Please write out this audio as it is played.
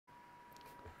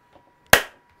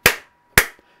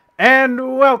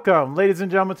And welcome, ladies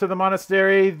and gentlemen, to the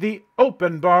monastery, the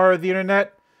open bar of the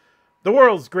internet, the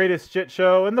world's greatest shit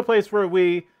show, and the place where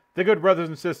we, the good brothers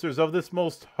and sisters of this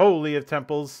most holy of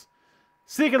temples,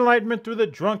 seek enlightenment through the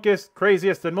drunkest,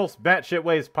 craziest, and most batshit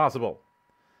ways possible.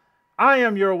 I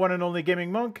am your one and only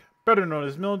gaming monk, better known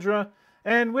as Mildra,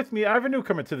 and with me I have a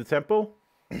newcomer to the temple,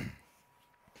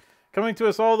 coming to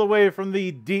us all the way from the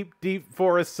deep, deep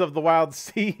forests of the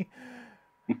Wildsea.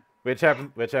 Which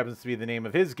happens to be the name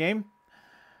of his game.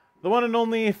 The one and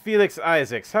only Felix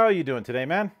Isaacs. How are you doing today,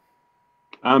 man?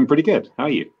 I'm pretty good. How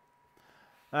are you?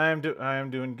 I am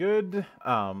doing good.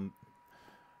 Given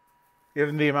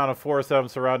the amount of forest that I'm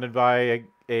surrounded by,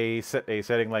 a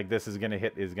setting like this is gonna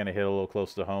hit a little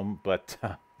close to home. But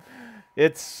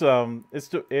it's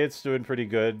doing pretty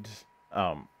good.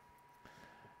 I'm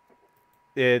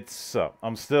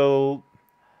still.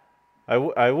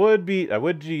 I would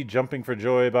be jumping for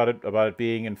joy about it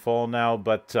being in fall now,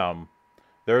 but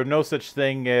there are no such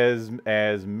thing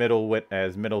as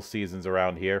middle seasons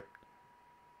around here.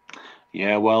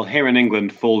 Yeah, well, here in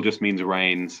England, fall just means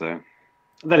rain. So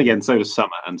then again, so does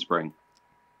summer and spring.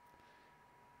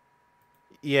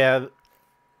 Yeah,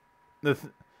 the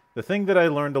thing that I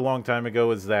learned a long time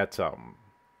ago is that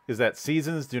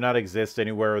seasons do not exist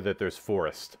anywhere that there's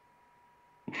forest.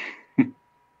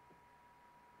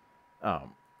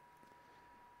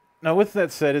 Now, with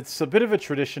that said, it's a bit of a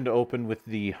tradition to open with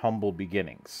the humble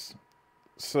beginnings.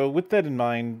 So, with that in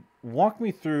mind, walk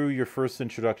me through your first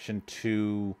introduction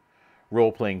to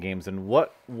role-playing games, and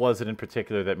what was it in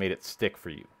particular that made it stick for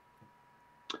you?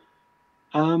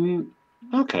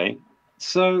 Okay.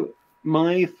 So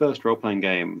my first role-playing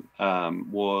game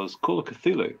was Call of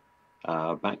Cthulhu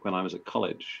back when I was at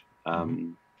college.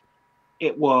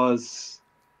 It was,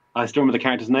 I still remember the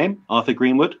character's name, Arthur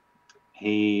Greenwood.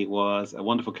 He was a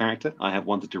wonderful character I have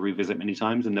wanted to revisit many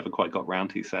times and never quite got round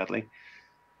to, sadly.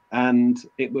 And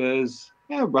it was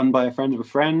run by a friend of a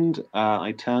friend.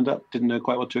 I turned up, didn't know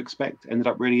quite what to expect, ended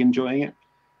up really enjoying it.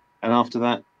 And after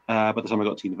that, by the time I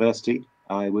got to university,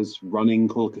 I was running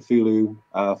Call of Cthulhu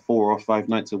 4 or 5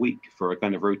 nights a week for a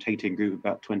kind of rotating group of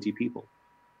about 20 people.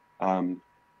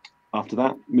 After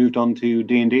that, moved on to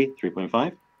D&D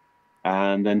 3.5,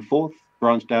 and then fourth,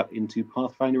 branched out into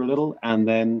Pathfinder a little, and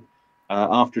then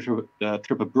after a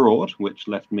trip abroad, which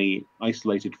left me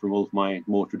isolated from all of my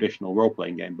more traditional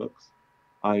role-playing game books,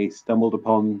 I stumbled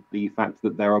upon the fact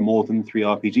that there are more than 3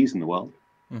 RPGs in the world,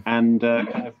 and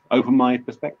kind of opened my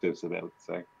perspectives a bit.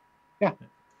 So, yeah,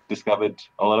 discovered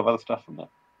a lot of other stuff from that.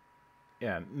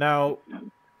 Yeah. Now,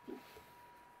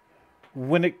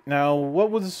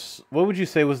 what would you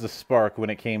say was the spark when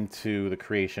it came to the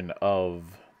creation of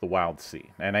the Wildsea?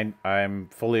 And I'm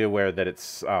fully aware that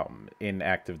it's in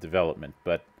active development,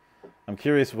 but I'm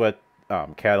curious what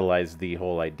catalyzed the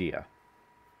whole idea.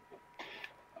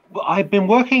 Well, I've been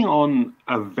working on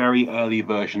a very early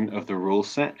version of the rule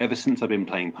set ever since I've been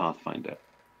playing Pathfinder.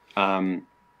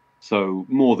 So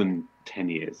more than 10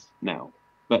 years now.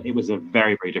 But it was a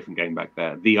very, very different game back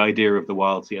there. The idea of the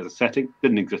Wildsea as a setting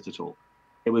didn't exist at all.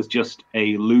 It was just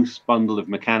a loose bundle of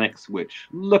mechanics, which,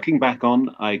 looking back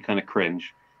on, I kind of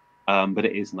cringe. But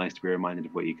it is nice to be reminded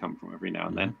of where you come from every now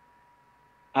and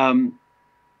then.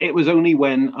 It was only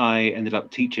when I ended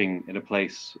up teaching in a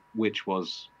place which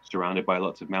was surrounded by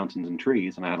lots of mountains and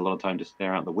trees, and I had a lot of time to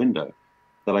stare out the window,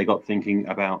 that I got thinking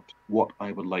about what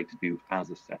I would like to do as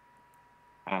a set.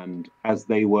 And as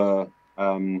they were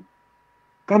kind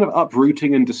of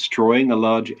uprooting and destroying a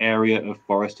large area of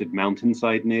forested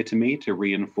mountainside near to me to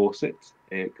reinforce it,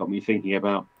 it got me thinking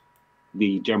about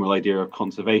the general idea of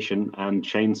conservation and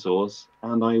chainsaws,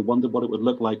 and I wondered what it would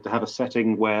look like to have a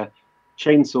setting where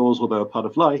chainsaws, although a part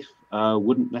of life,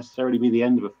 wouldn't necessarily be the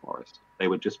end of a forest. They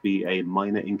would just be a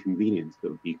minor inconvenience that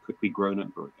would be quickly grown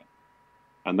over again.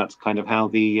 And that's kind of how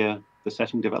the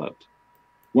setting developed.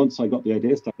 Once I got the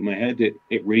idea stuck in my head,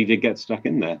 it really did get stuck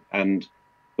in there. And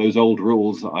those old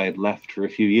rules that I had left for a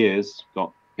few years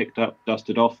got picked up,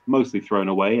 dusted off, mostly thrown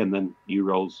away, and then new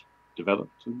roles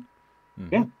developed. And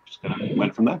yeah, just kind of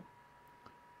went from there.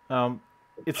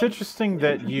 It's interesting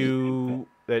that you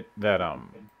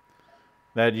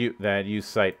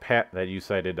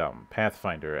cited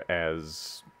Pathfinder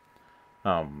as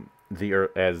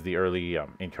the early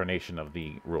incarnation of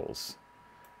the rules.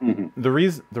 The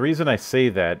reason I say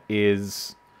that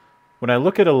is when I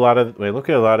look at a lot of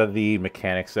the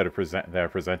mechanics that are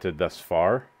presented thus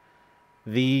far,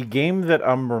 the game that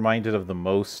I'm reminded of the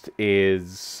most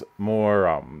is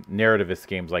more narrativist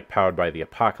games like Powered by the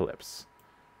Apocalypse.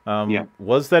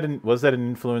 Was that an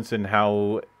influence in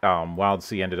how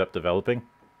Wildsea ended up developing?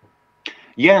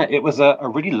 Yeah, it was a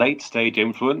really late stage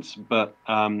influence, but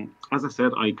as I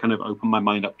said, I kind of opened my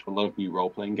mind up to a lot of new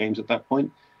role playing games at that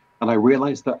point, and I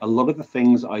realized that a lot of the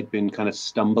things I'd been kind of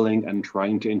stumbling and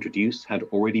trying to introduce had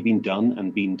already been done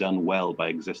and been done well by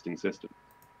existing systems.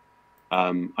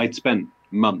 I'd spent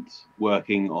months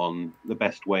working on the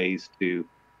best ways to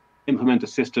implement a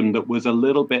system that was a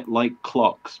little bit like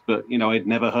clocks, but I'd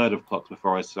never heard of clocks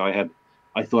before, so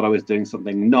I thought I was doing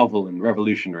something novel and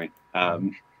revolutionary,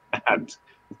 and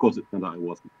of course it turned out I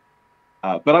wasn't.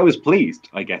 But I was pleased,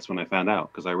 I guess, when I found out,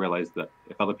 because I realized that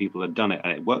if other people had done it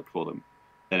and it worked for them,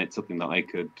 then it's something that I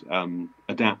could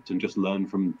adapt and just learn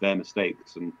from their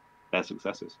mistakes and their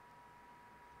successes.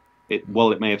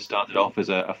 While it may have started off as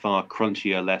a far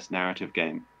crunchier, less narrative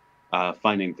game,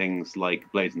 finding things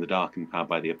like Blades in the Dark and Powered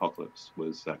by the Apocalypse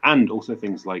was, and also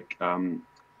things like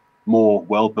more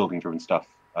world-building driven stuff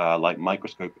like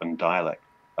Microscope and Dialect.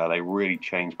 They really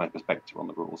changed my perspective on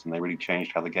the rules, and they really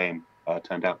changed how the game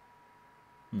turned out.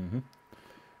 Mm-hmm.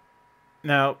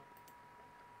 Now,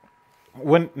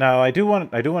 I do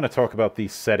want to talk about the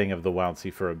setting of the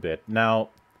Wildsea for a bit. Now,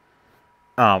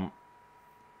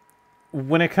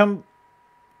 when it comes,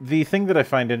 the thing that I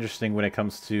find interesting when it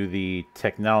comes to the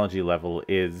technology level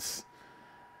is,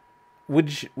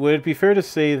 would it be fair to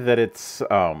say that it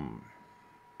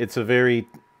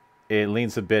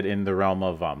leans a bit in the realm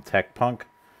of tech punk?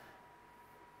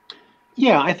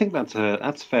 Yeah, I think that's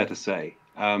fair to say.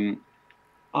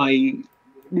 I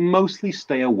mostly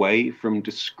stay away from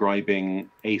describing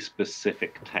a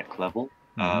specific tech level,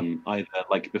 either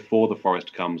like before the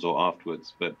forest comes or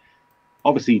afterwards. But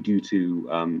obviously, due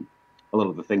to a lot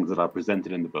of the things that are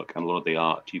presented in the book and a lot of the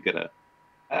art, you get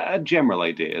a general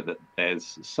idea that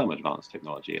there's some advanced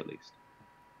technology at least.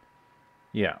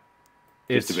 Yeah.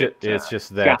 It's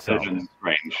just that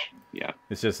strange. Yeah.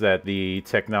 It's just that the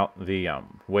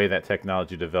way that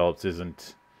technology develops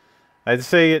isn't. I'd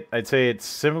say it's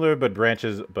similar, but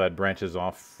branches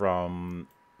off from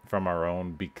our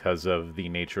own because of the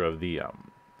nature of the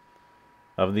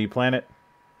planet.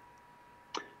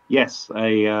 Yes,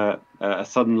 a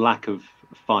sudden lack of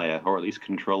fire, or at least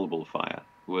controllable fire,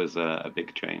 was a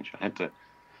big change. I had to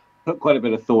put quite a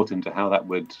bit of thought into how that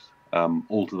would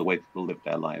alter the way people live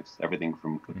their lives, everything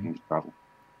from cooking to travel.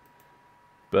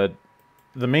 But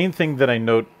the main thing that I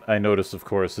notice, of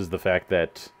course, is the fact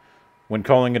that when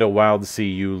calling it a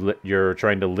Wildsea, you're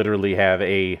trying to literally have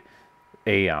a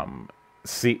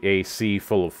sea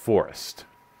full of forest.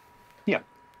 Yeah.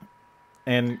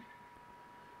 And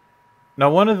now,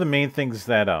 one of the main things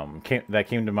that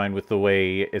came to mind with the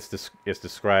way it's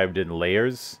described in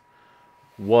layers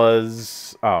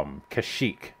was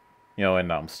Kashyyyk,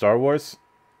 in Star Wars.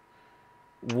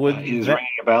 Is ringing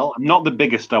a bell. I'm not the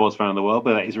biggest Star Wars fan in the world,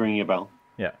 but that is ringing a bell.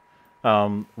 Yeah.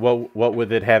 What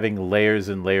with it having layers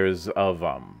and layers of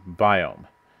biome,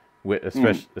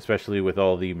 especially with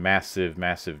all the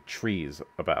massive trees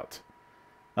about.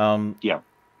 Yeah.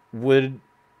 Would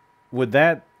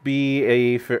that be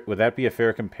a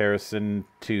fair comparison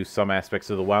to some aspects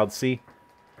of the Wildsea?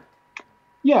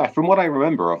 Yeah, from what I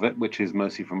remember of it, which is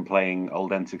mostly from playing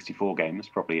old N64 games,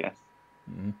 probably yes.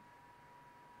 Mm-hmm.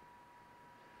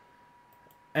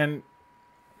 And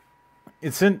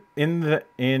it's in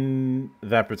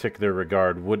that particular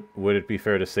regard. Would it be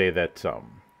fair to say that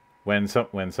when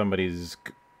somebody's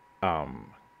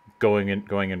going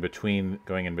in between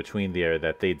the area,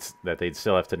 that they'd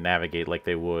still have to navigate like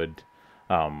they would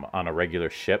on a regular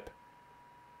ship?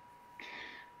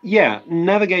 Yeah,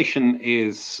 navigation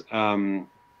is a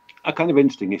kind of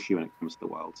interesting issue when it comes to the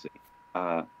Wildsea.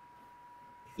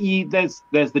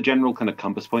 There's the general kind of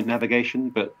compass point navigation,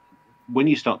 but when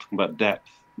you start talking about depth,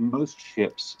 most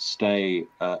ships stay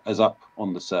as up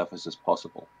on the surface as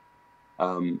possible.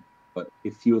 But a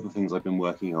few of the things I've been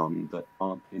working on that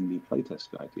aren't in the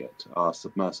playtest guide yet are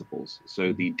submersibles.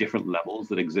 So the different levels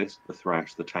that exist, the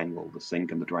thrash, the tangle, the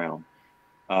sink, and the drown.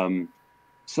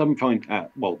 Some point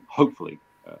hopefully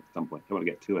at some point, I don't want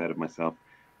to get too ahead of myself,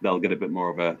 they'll get a bit more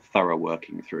of a thorough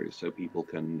working through so people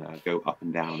can go up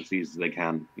and down as easy as they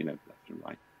can, left and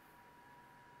right.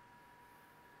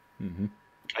 Mm-hmm.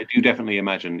 I do definitely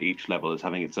imagine each level as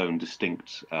having its own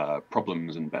distinct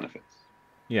problems and benefits.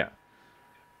 Yeah.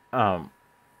 And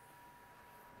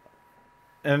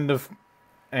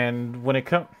when it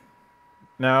comes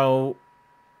now,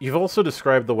 you've also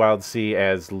described the Wildsea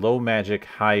as low magic,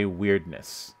 high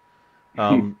weirdness.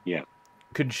 Yeah.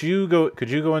 Could you go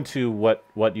into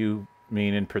what you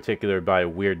mean in particular by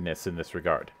weirdness in this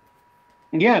regard?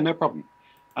 Yeah, no problem.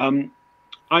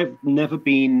 I've never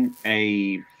been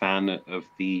a fan of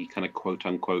the kind of quote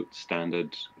unquote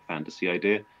standard fantasy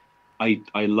idea. I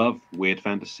love weird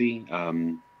fantasy.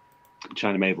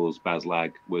 China Mabel's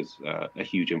Baslag was a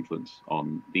huge influence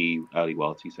on the early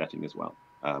Wildsea setting as well.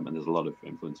 And there's a lot of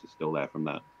influences still there from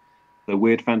that. The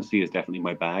weird fantasy is definitely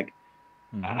my bag.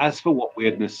 Mm-hmm. As for what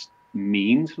weirdness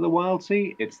means for the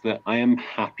Wildsea, it's that I am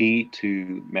happy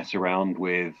to mess around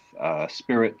with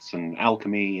spirits and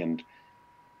alchemy and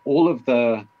all of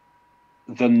the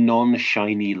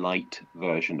non-shiny light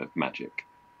version of magic.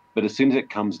 But as soon as it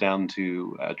comes down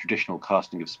to traditional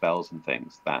casting of spells and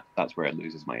things, that's where it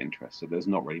loses my interest. So there's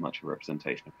not really much of a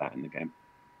representation of that in the game.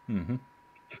 Mm-hmm.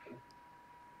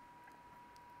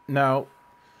 Now,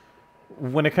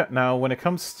 when it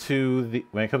comes to the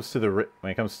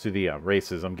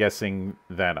races, I'm guessing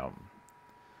that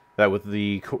with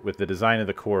the design of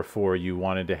the core four, you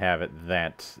wanted to have it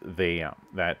that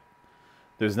that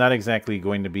there's not exactly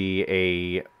going to be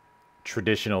a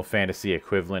traditional fantasy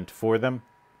equivalent for them.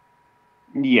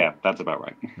 Yeah, that's about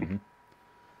right. Mm-hmm.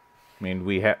 I mean,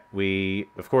 we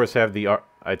of course have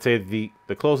I'd say the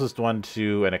closest one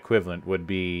to an equivalent would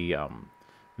be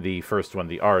the first one,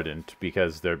 the Ardent,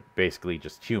 because they're basically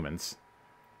just humans.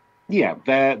 Yeah,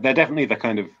 they're definitely the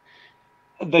kind of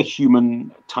the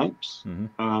human types.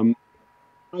 Mm-hmm.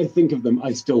 I think of them.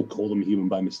 I still call them human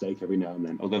by mistake every now and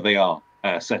then, although they are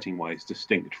setting-wise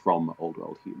distinct from old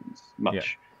world humans.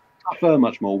 Much tougher,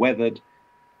 much more weathered.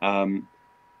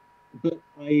 But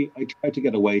I try to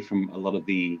get away from a lot of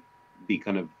the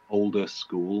kind of older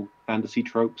school fantasy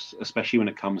tropes, especially when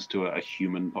it comes to a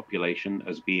human population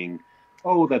as being,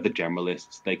 oh, they're the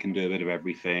generalists, they can do a bit of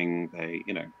everything.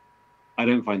 I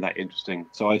don't find that interesting.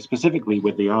 So I specifically,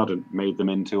 with the Ardent, made them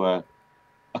into a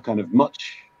kind of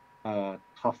much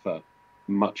tougher,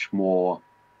 much more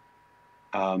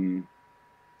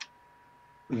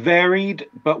varied,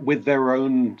 but with their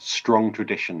own strong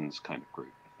traditions kind of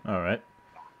group. All right.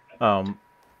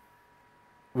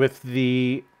 With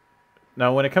the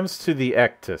Now, when it comes to the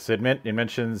Ectus, it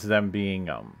mentions them being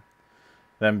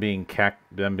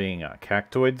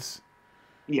cactoids.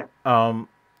 Yeah.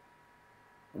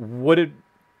 Would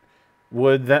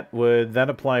that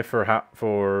apply for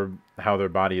how their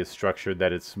body is structured?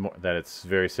 That it's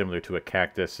very similar to a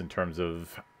cactus in terms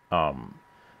of how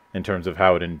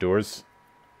it endures.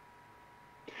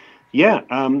 Yeah,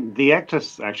 the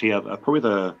Actus actually are probably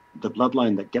the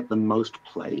bloodline that get the most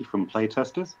play from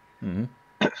playtesters. Mm-hmm.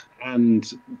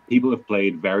 And people have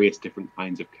played various different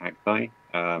kinds of cacti,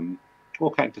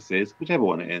 or cactuses, whichever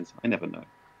one it is. I never know.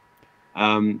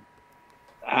 And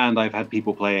I've had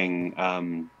people playing,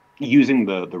 using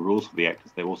the rules for the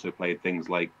Actus. They've also played things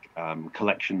like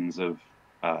collections of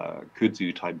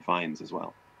kudzu type vines as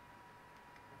well.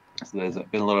 So there's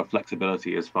been a lot of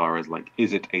flexibility as far as like,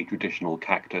 is it a traditional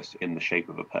cactus in the shape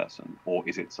of a person, or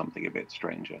is it something a bit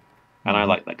stranger? And I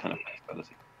like that kind of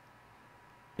flexibility.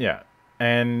 Yeah,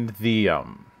 and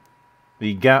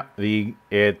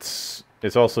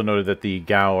it's also noted that the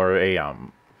Gao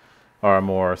are a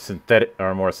more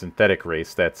synthetic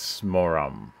race that's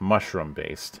more mushroom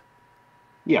based.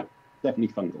 Yeah,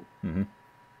 definitely fungal.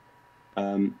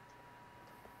 Mm-hmm.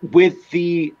 With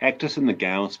the Ectus and the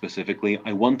Gao specifically,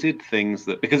 I wanted things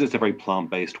that, because it's a very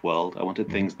plant-based world, I wanted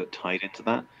things that tied into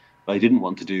that. But I didn't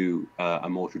want to do a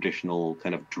more traditional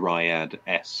kind of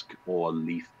dryad-esque or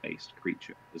leaf-based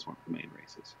creature as one of the main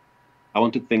races. I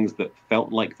wanted things that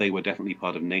felt like they were definitely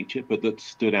part of nature, but that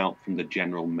stood out from the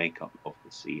general makeup of the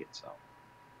sea itself.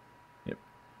 Yep.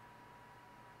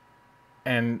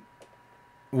 And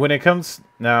when it comes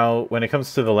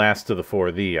to the last of the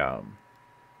four, the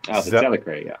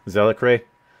Zelicrae, yeah. Zelicrae.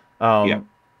 Yeah.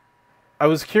 I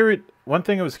was curious. One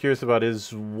thing I was curious about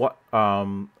is what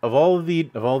of all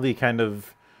the kind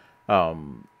of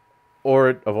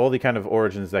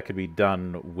origins that could be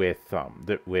done with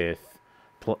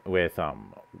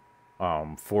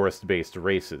forest-based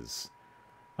races.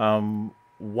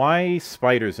 Why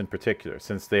spiders in particular?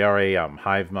 Since they are a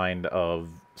hive mind of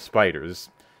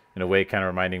spiders, in a way, kind of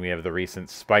reminding me of the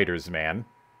recent Spiders Man,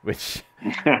 which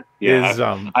yeah, is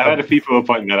I've had a few people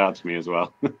pointing that out to me as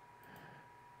well.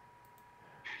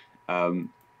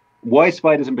 Why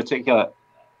spiders in particular?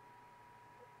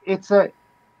 It's kind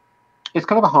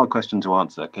of a hard question to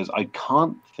answer because I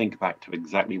can't think back to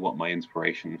exactly what my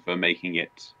inspiration for making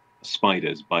it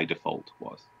spiders by default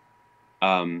was.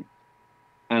 And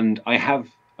I have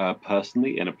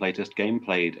personally in a playtest game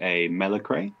played a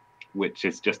Melicrae, which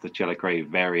is just the Chelicrae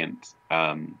variant,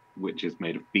 which is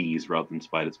made of bees rather than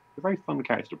spiders. It's a very fun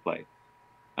character to play.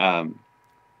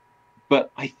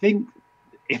 But I think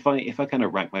if I kind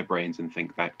of rack my brains and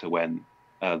think back to when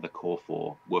the Core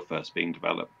 4 were first being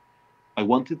developed, I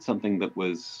wanted something that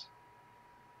was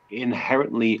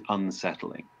inherently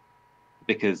unsettling,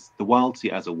 because the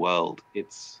Wildsea as a world,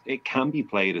 it can be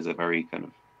played as a very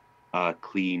kind of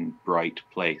clean, bright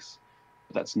place,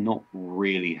 but that's not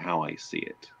really how I see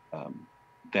it.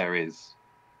 There is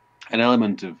an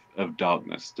element of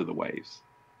darkness to the waves.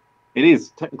 It is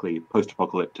technically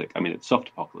post-apocalyptic. I mean, it's soft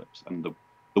apocalypse, and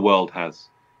the world has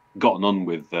gotten on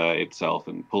with itself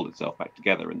and pulled itself back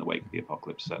together in the wake of the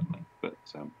apocalypse, certainly. But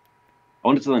I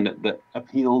wanted something that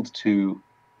appealed to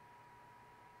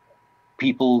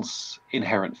people's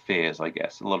inherent fears, I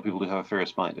guess. A lot of people do have a fear of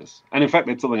spiders. And in fact,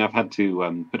 it's something I've had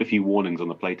to put a few warnings on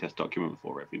the playtest document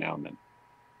for every now and then.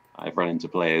 I've run into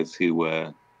players who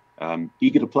were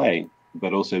eager to play,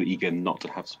 but also eager not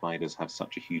to have spiders have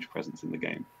such a huge presence in the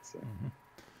game. So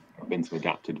I've been to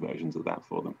adapted versions of that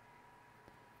for them.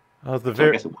 Well, at the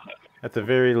very least, at the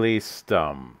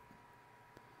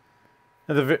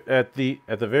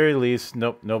very least,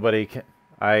 nobody can.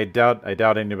 I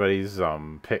doubt anybody's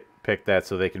picked that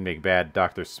so they can make bad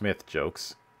Dr. Smith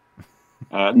jokes.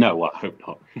 No, I hope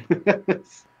not.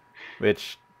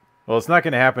 Which, well, it's not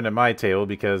going to happen at my table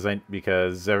because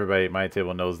everybody at my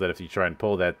table knows that if you try and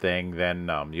pull that thing, then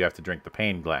you have to drink the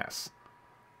pain glass.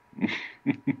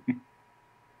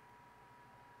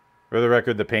 For the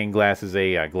record, the pain glass is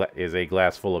a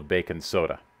glass full of bacon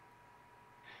soda.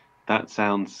 That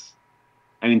sounds,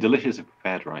 I mean, delicious if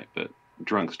prepared right, but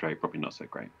drunk straight, probably not so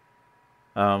great.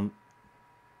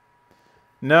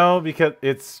 No, because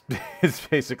it's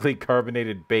basically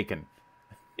carbonated bacon.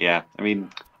 Yeah, I mean,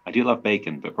 I do love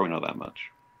bacon, but probably not that much.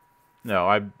 No,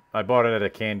 I bought it at a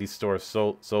candy store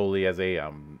solely as a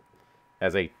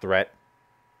threat.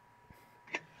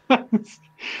 Well,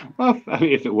 I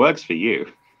mean, if it works for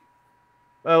you.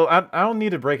 Well, I don't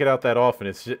need to break it out that often.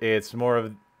 It's more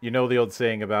of, you know, the old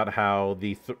saying about how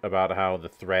the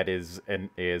threat is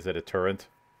a deterrent.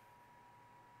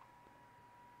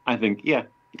 I think, yeah,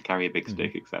 carry a big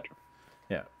stick, etc.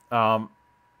 Yeah.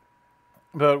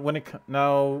 But when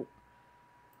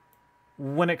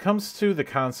it comes to the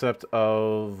concept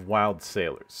of wild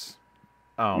sailors,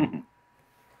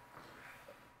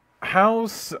 how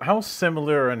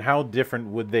similar and how different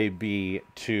would they be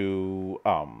to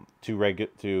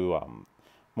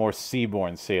more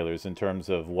seaborne sailors in terms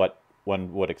of what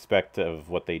one would expect of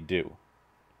what they do?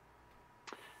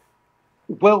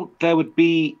 Well, there would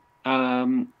be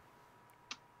one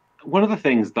of the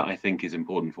things that I think is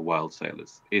important for wild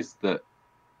sailors is that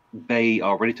they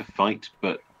are ready to fight,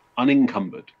 but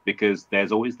unencumbered, because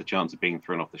there's always the chance of being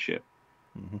thrown off the ship.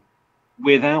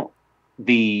 Without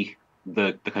the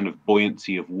kind of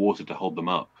buoyancy of water to hold them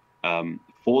up,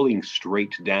 falling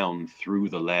straight down through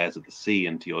the layers of the sea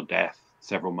into your death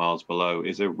several miles below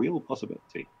is a real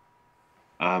possibility.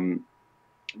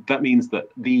 That means that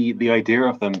the idea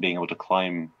of them being able to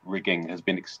climb rigging has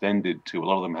been extended to a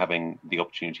lot of them having the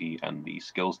opportunity and the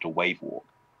skills to wave walk,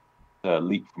 to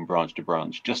leap from branch to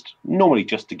branch, normally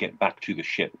just to get back to the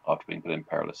ship after being put in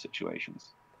perilous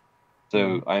situations.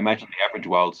 So I imagine the average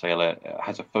wild sailor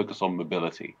has a focus on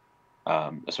mobility,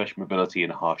 especially mobility in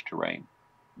harsh terrain,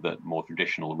 that more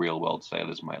traditional real-world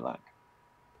sailors might lack.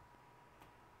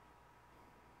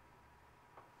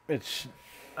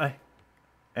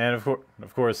 And of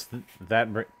course,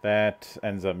 that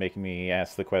ends up making me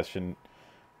ask the question.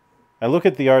 I look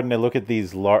at the art and I look at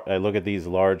these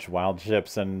large wild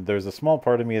ships, and there's a small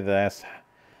part of me that asks,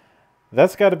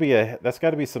 that's got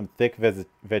to be some thick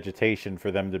vegetation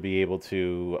for them to be able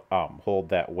to hold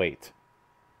that weight.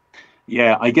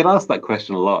 Yeah, I get asked that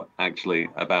question a lot, actually,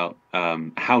 about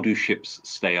how do ships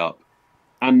stay up,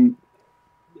 and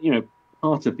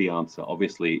part of the answer,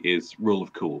 obviously, is rule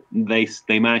of cool. They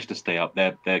manage to stay up.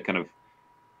 They're kind of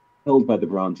held by the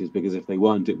branches, because if they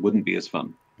weren't, it wouldn't be as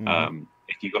fun.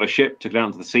 If you got a ship, took it out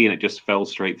into the sea, and it just fell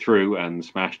straight through and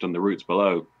smashed on the roots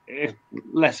below,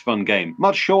 less fun game.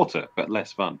 Much shorter, but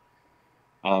less fun.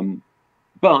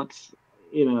 But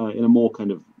in a more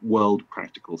kind of world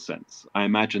practical sense, I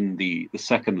imagine the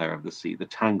second layer of the sea, the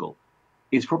tangle,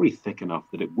 is probably thick enough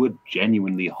that it would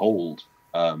genuinely hold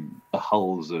the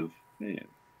hulls of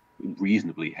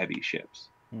reasonably heavy ships.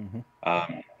 In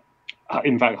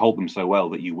fact, hold them so well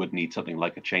that you would need something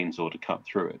like a chainsaw to cut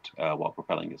through it while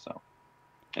propelling yourself.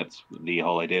 That's the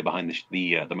whole idea behind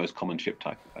the most common ship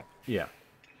type effect. Yeah.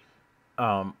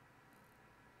 Now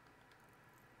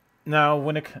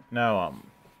when it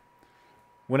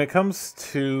comes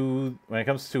to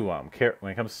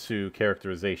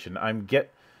characterization, I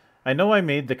know I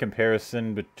made the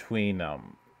comparison between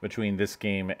this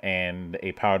game and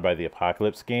a Powered by the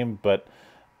Apocalypse game, but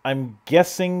I'm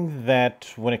guessing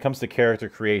that when it comes to character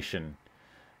creation,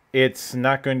 it's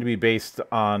not going to be based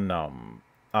on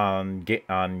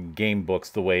game books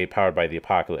the way Powered by the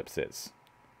Apocalypse is.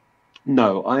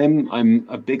 No, I'm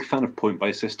a big fan of point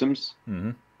buy systems,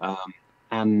 Mm-hmm. um,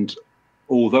 and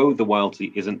although the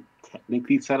Wildsea isn't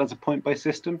technically set as a point buy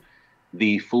system,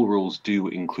 the full rules do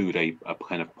include a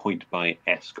kind of point buy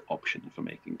esque option for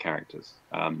making characters.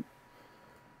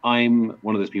 I'm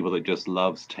one of those people that just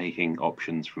loves taking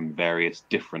options from various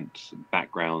different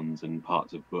backgrounds and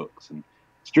parts of books and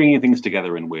stringing things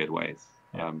together in weird ways.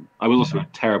 Yeah. I was also a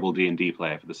terrible D&D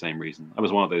player for the same reason. I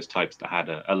was one of those types that had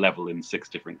a level in 6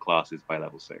 different classes by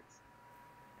level 6. So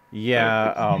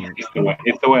Yeah.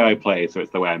 it's the way I play, so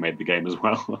it's the way I made the game as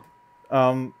well.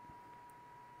 Um.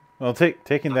 Well,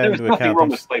 taking that There is into nothing account, wrong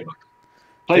with playbooks.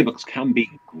 take. Playbooks can be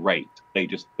great. They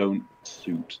just don't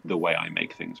suit the way I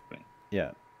make things.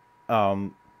 Yeah.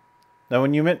 Um. Now,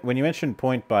 when you mentioned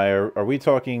point buy, are we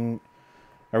talking?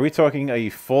 Are we talking a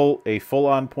full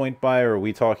on point buy, or are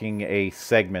we talking a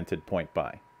segmented point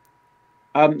buy?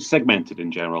 Segmented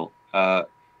in general.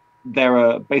 There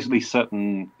are basically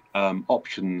certain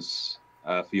options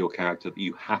for your character that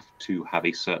you have to have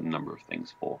a certain number of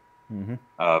things for. Mm-hmm.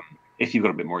 If you've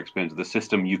got a bit more experience with the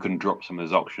system, you can drop some of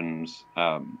those options,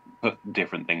 put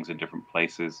different things in different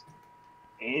places.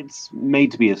 It's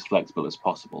made to be as flexible as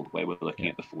possible, the way we're looking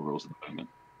Yeah. at the full rules at the moment.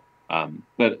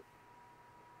 But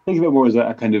think of it more as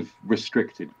a kind of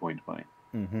restricted point buy.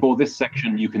 Mm-hmm. For this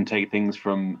section, you can take things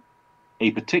from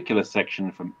a particular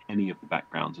section from any of the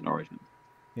backgrounds and origins.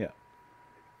 Yeah.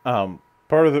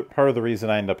 Part of the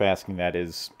reason I end up asking that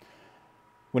is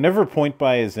whenever point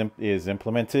buy is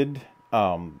implemented,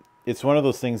 it's one of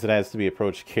those things that has to be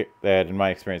approached that, in my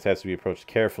experience, has to be approached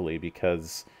carefully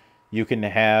because you can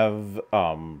have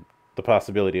the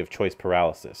possibility of choice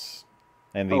paralysis,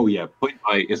 and the Oh yeah, point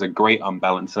buy is a great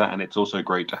unbalancer, and it's also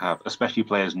great to have, especially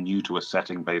players new to a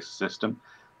setting-based system.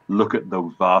 Look at the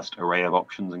vast array of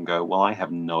options and go, "Well, I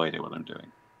have no idea what I'm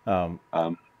doing."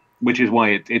 um, Which is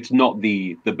why it's not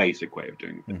the basic way of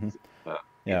doing mm-hmm. things.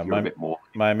 Yeah, If you're a bit more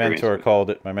my experienced mentor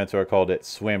with called it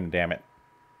swim. Damn it.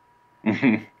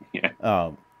 it. Yeah,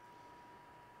 Um,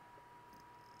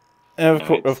 and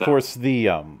no, it's of course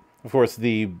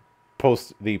the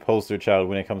poster child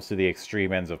when it comes to the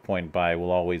extreme ends of point buy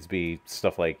will always be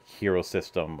stuff like hero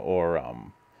system or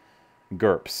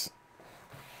GURPS.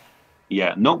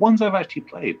 yeah, not ones I've actually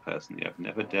played personally. I've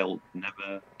never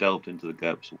delved into the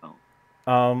GURPS well.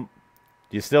 Um,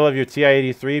 you still have your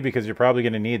TI-83 because you're probably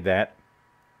going to need that.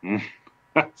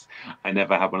 I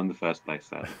never had one in the first place,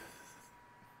 sadly.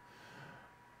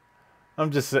 I'm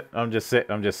just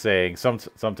saying.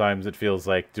 Sometimes it feels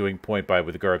like doing point buy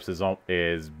with GURPS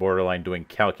is borderline doing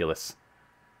calculus.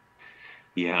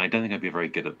 Yeah, I don't think I'd be very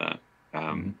good at that.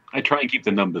 Mm-hmm. I try and keep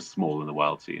the numbers small in the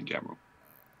Wildsea in general.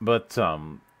 But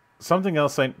something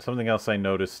else I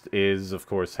noticed is, of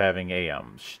course, having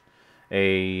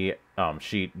a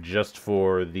sheet just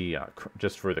for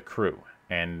the crew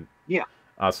and Yeah.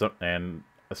 and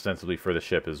ostensibly for the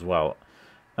ship as well.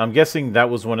 I'm guessing that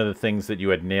was one of the things that you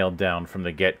had nailed down from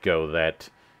the get-go, that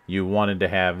you wanted to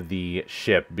have the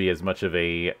ship be as much of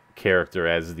a character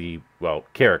as the, well,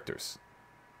 characters.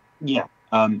 Yeah.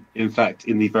 In fact,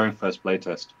 in the very first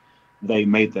playtest, they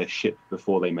made their ship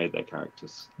before they made their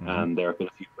characters, Mm-hmm. and there have been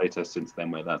a few playtests since then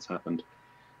where that's happened.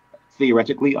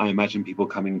 Theoretically, I imagine people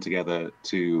coming together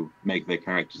to make their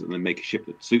characters and then make a ship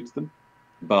that suits them.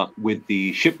 But with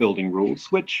the shipbuilding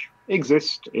rules, which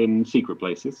exist in secret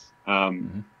places,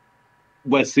 Mm-hmm.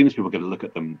 where as soon as people get a look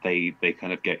at them, they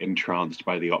kind of get entranced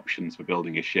by the options for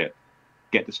building a ship,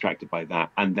 get distracted by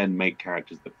that, and then make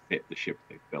characters that fit the ship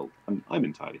they've built. And I'm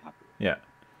entirely happy with Yeah.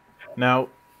 Now,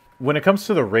 when it comes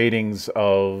to the ratings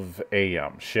of a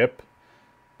ship,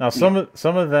 now some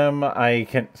of them I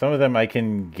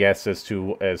can guess as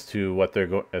to what they're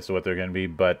going to be,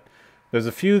 but there's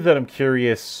a few that I'm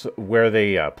curious where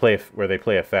they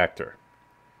play a factor.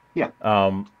 Yeah.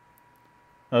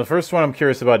 Now the first one I'm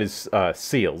curious about is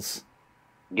seals.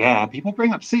 Yeah, people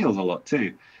bring up seals a lot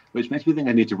too, which makes me think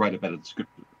I need to write a better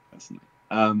description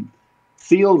personally.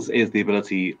 Seals is the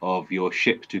ability of your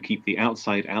ship to keep the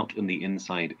outside out and the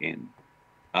inside in.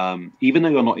 Even though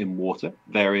you're not in water,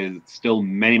 there is still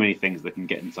many things that can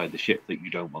get inside the ship that you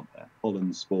don't want there.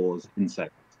 Pollen, spores,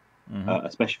 insects. Mm-hmm.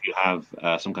 Especially if you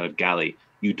have some kind of galley,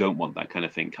 you don't want that kind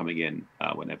of thing coming in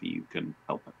whenever you can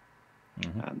help it.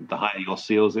 Mm-hmm. And the higher your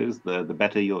seals is, the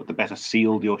better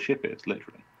sealed your ship is,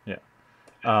 literally.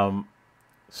 Yeah.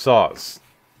 Saws.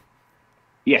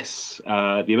 Yes,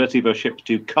 the ability of your ship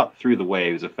to cut through the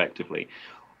waves effectively,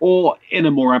 or in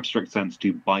a more abstract sense,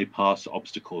 to bypass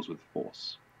obstacles with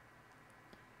force.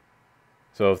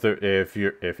 So if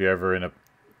you're ever in a,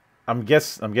 I'm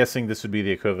guessing this would be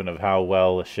the equivalent of how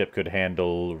well a ship could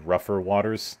handle rougher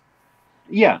waters.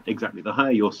 Yeah, exactly. The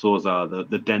higher your saws are, the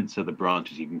denser the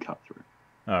branches you can cut through.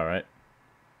 All right.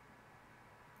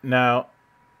 Now,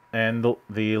 and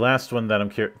the last one that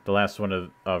the last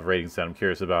one of ratings that I'm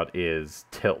curious about is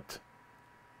tilt.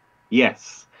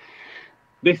 Yes,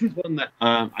 this is one that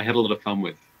I had a lot of fun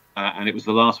with, and it was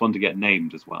the last one to get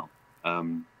named as well.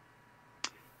 Um,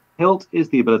 Tilt is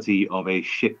the ability of a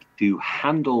ship to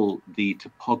handle the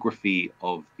topography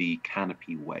of the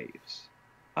canopy waves.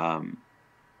 Um,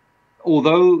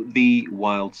 Although the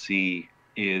wild sea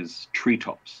is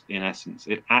treetops in essence,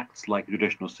 it acts like a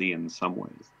traditional sea in some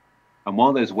ways. And one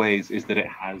of those ways is that it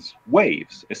has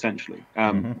waves, essentially.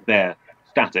 Mm-hmm. They're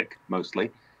static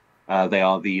mostly. They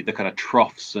are the kind of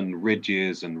troughs and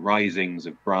ridges and risings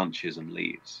of branches and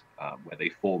leaves where they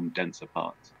form denser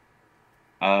parts.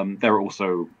 There are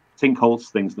also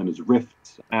sinkholes, things known as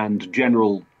rifts, and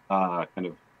general kind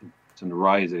of and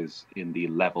rises in the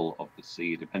level of the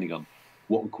sea, depending on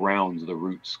what ground the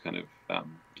roots kind of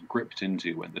gripped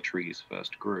into when the trees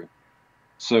first grew.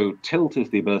 So tilt is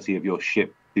the ability of your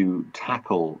ship to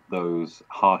tackle those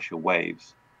harsher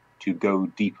waves, to go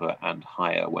deeper and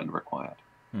higher when required.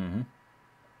 Mm-hmm.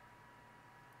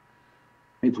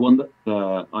 It's one that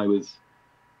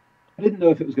I didn't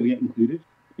know if it was going to get included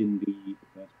in the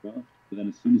first draft, but then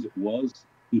as soon as it was,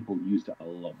 people used it a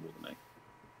lot more than I.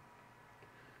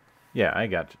 Yeah, I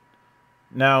got you.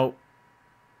 Now,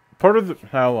 part of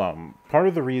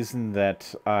the reason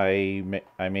that I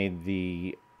made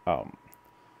the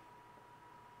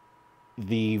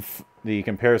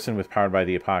comparison with Powered by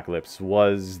the Apocalypse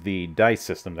was the dice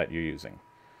system that you're using,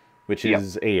 which Yep.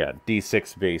 is a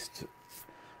D6 based,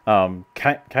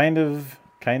 kind of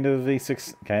kind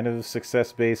of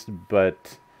success based,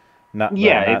 but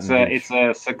Yeah, not indeed. it's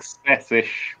a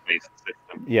success-ish based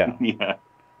system. Yeah, Yeah,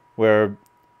 where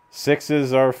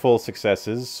sixes are full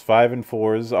successes, five and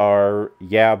fours are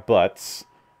yeah buts,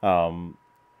 um,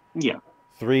 yeah,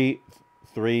 three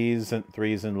threes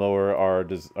and lower are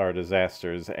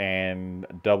disasters, and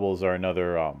doubles are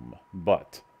another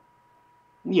but.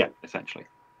 yeah, essentially.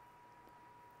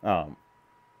 Um,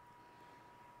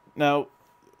 Now,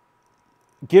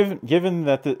 given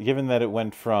that it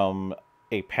went from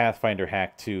a Pathfinder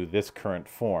hack to this current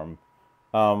form,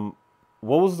 um,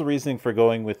 what was the reasoning for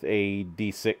going with a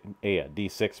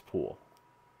D6 pool?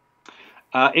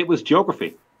 It was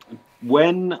geography.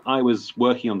 When I was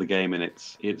working on the game in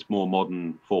its more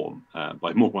modern form,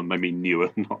 by more modern I mean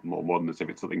newer, not more modern as if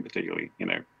it's something particularly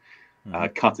Mm-hmm.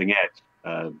 cutting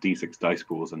edge. D6 dice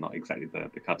pools are not exactly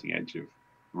the cutting edge of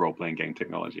role playing game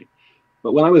technology.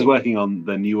 But when I was working on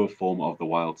the newer form of the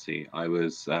Wildsea, I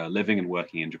was living and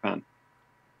working in Japan.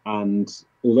 And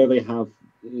although they have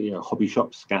hobby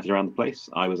shops scattered around the place,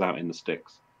 I was out in the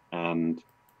sticks, and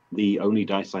the only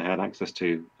dice I had access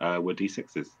to were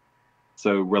D6s.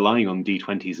 So relying on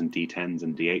D20s and D10s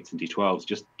and D8s and D12s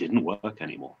just didn't work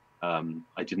anymore.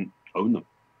 I didn't own them,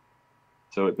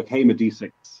 so it became a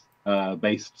D6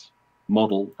 based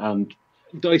model. And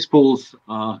dice pools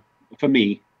are, for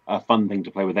me, a fun thing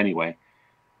to play with anyway.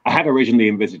 I had originally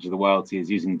envisaged the Wildsea as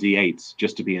using D8s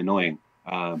just to be annoying,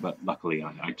 but luckily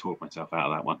I talked myself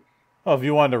out of that one. Well, if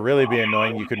you wanted to really be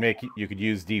annoying, you could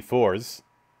use D4s.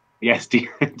 Yes,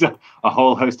 a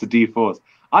whole host of D4s.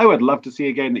 I would love to see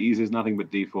a game that uses nothing but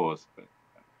D4s, but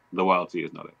the Wildsea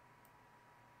is not it.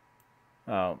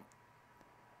 Um,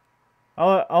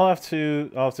 I'll have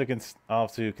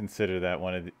to consider that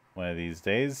one of these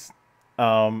days.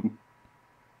 Um,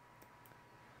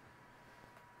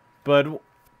 but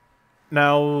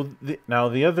now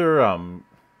the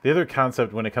other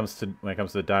concept when it comes to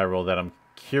the die roll that I'm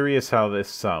curious how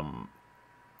this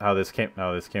came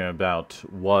about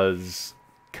was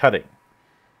cutting,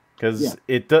 Yeah, because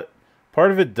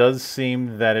part of it does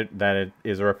seem that it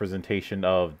is a representation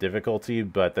of difficulty,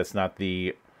 but that's not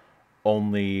the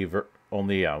only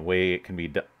way it can be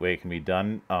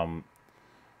done.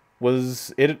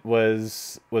 Was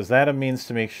that a means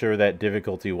to make sure that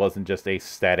difficulty wasn't just a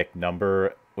static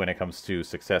number when it comes to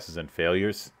successes and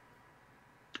failures?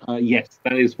 yes,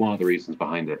 that is one of the reasons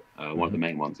behind it. One of Mm-hmm. the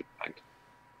main ones, in fact.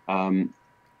 Um,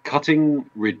 cutting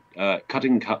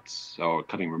cuts or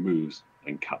cutting removes. I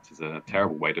think cuts is a Mm-hmm.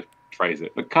 terrible way to phrase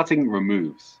it, but cutting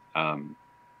removes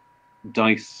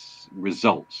dice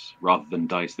results rather than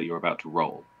dice that you're about to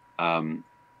roll.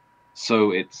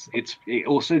 So it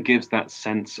also gives that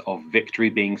sense of victory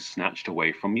being snatched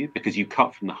away from you because you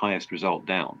cut from the highest result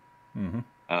down. Mm-hmm.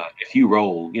 If you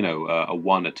roll, a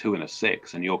one, a two, and a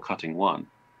six, and you're cutting one,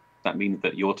 that means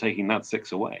that you're taking that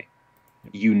six away.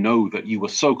 You know that you were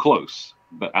so close,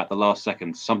 but at the last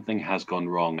second, something has gone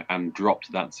wrong and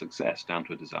dropped that success down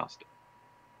to a disaster.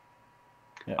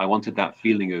 Yeah. I wanted that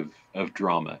feeling of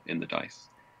drama in the dice,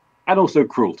 and also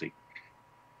cruelty.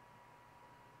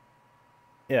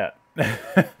 Yeah.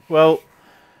 Well,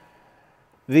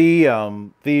 the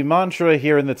mantra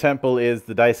here in the temple is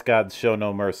the dice gods show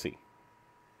no mercy.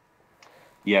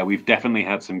 Yeah, we've definitely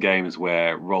had some games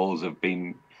where rolls have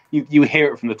been. You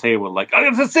hear it from the table like, oh,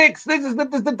 it's a 6. This is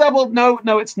the double. No,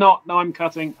 it's not. No, I'm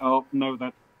cutting. Oh no,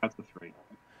 that's the 3.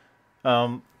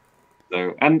 Um,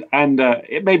 So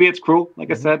maybe it's cruel,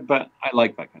 like I said, but I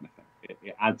like that kind of thing.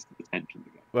 It adds to the tension of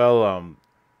the game. well,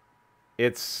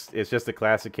 it's just a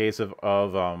classic case of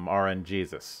RN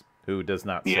Jesus who does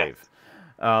not Yes. save.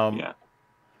 Yeah.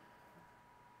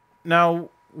 Now,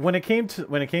 when it came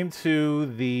to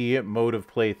the mode of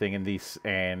play thing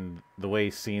and the way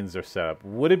scenes are set up,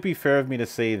 would it be fair of me to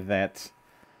say that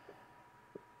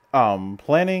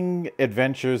planning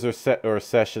adventures or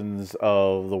sessions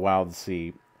of the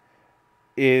Wildsea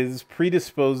is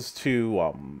predisposed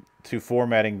to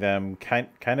formatting them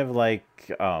kind of like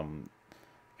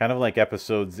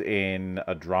episodes in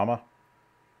a drama?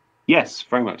 Yes,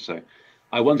 very much so.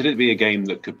 I wanted it to be a game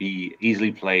that could be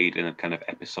easily played in a kind of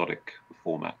episodic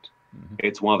format.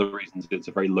 It's one of the reasons it's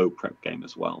a very low prep game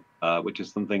as well, which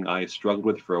is something I struggled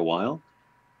with for a while,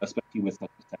 especially with such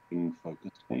a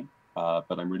setting-focused game.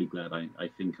 But I'm really glad I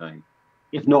think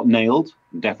if not nailed,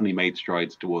 definitely made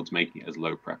strides towards making it as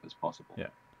low prep as possible.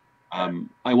 Yeah.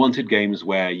 I wanted games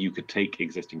where you could take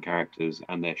existing characters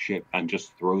and their ship and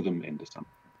just throw them into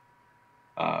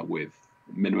something with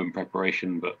minimum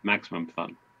preparation but maximum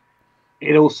fun.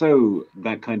 It also,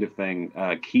 that kind of thing,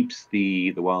 keeps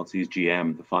the Wildsea's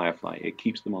GM, the Firefly, it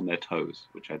keeps them on their toes,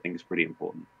 which I think is pretty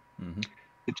important.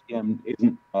 The GM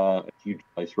isn't a huge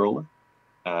dice roller,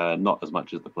 not as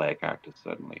much as the player characters,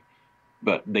 certainly.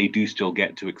 But they do still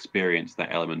get to experience that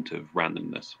element of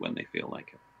randomness when they feel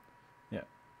like it.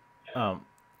 Yeah.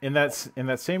 In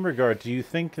that same regard, do you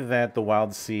think that the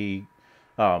Wildsea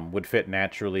would fit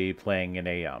naturally playing in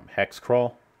a hex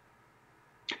crawl?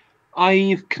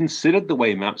 I've considered the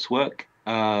way maps work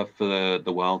for the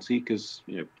Wildsea, because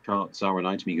charts are an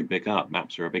item you can pick up.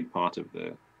 Maps are a big part of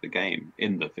the game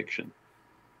in the fiction.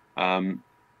 And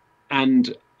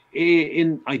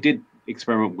I did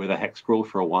experiment with a hex crawl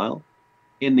for a while.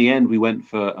 In the end, we went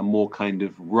for a more kind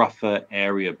of rougher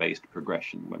area-based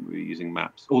progression when we were using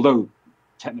maps, although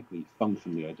technically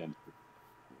functionally identical.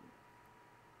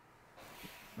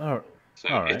 Oh, so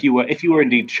right. if you were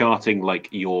indeed charting like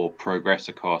your progress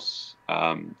across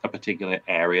a particular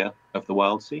area of the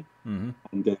Wildsea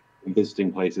and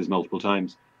visiting places multiple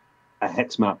times, a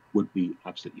hex map would be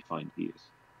absolutely fine to use.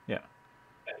 Yeah.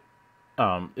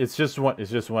 It's just one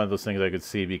of those things I could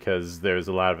see because there's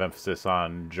a lot of emphasis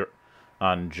on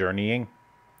journeying.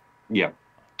 Yeah,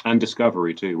 and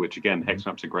discovery too, which again hex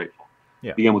maps are great for.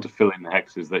 Yeah. Being able to fill in the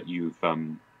hexes that you've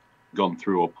gone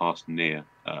through or passed near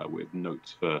with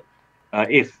notes for,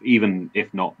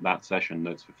 if not that session,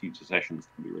 notes for future sessions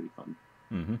can be really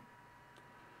fun.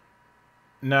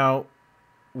 Now,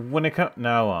 when it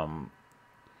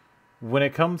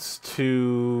comes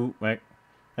to, I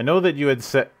know that you had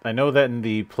set. I know that in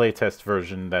the playtest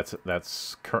version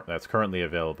that's currently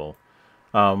available.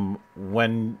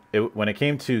 When it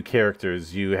came to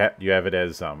characters, you have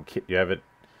it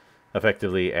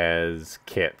effectively as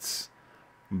kits,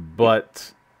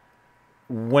 but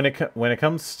when it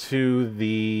comes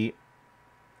to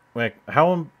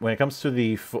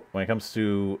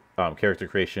character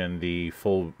creation, the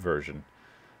full version,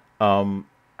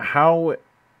 how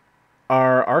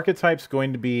are archetypes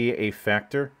going to be a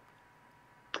factor?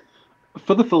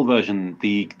 For the full version,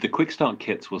 the quick start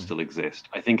kits will still exist.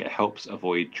 I think it helps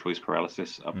avoid choice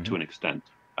paralysis up to an extent.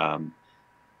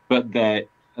 But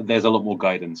there's a lot more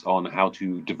guidance on how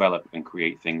to develop and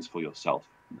create things for yourself.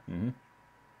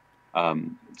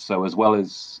 So as well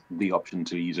as the option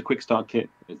to use a quick start kit,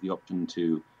 there's the option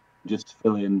to just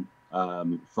fill in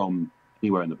from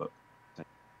anywhere in the book.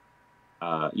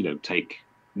 Take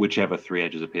whichever 3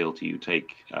 edges appeal to you,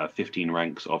 take 15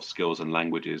 ranks of skills and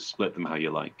languages, split them how you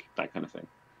like, that kind of thing.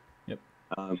 Yep.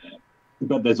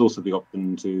 But there's also the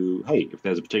option to, hey, if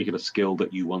there's a particular skill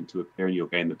that you want to appear in your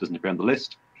game that doesn't appear on the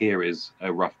list, here is a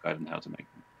rough guide on how to make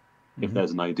them. If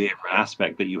there's an idea or an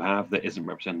aspect that you have that isn't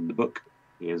represented in the book,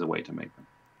 here's a way to make them.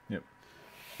 Yep.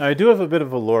 Now, I do have a bit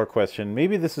of a lore question.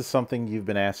 Maybe this is something you've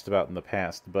been asked about in the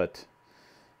past, but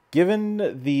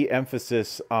given the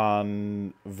emphasis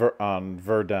on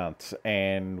verdant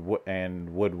and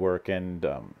woodwork and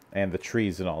the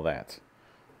trees and all that,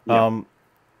 I'm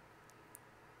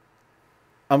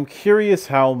curious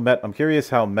how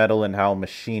metal and how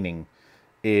machining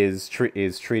is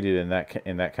treated in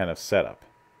that kind of setup,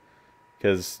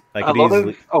 because I could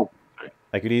easily.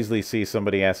 I could easily see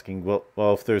somebody asking, well,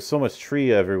 if there's so much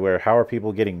tree everywhere, how are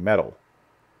people getting metal?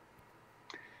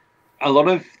 A lot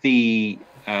of the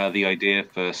idea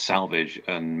for salvage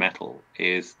and metal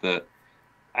is that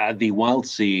the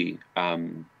Wildsea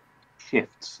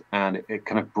shifts, and it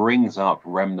kind of brings up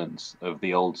remnants of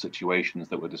the old situations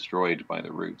that were destroyed by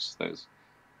the roots.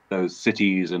 Those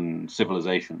cities and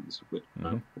civilizations which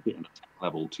Mm-hmm. at the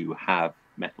level to have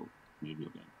metal in your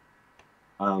game.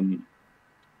 Um,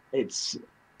 it's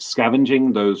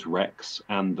scavenging those wrecks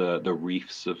and the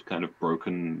reefs of kind of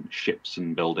broken ships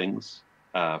and buildings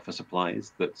for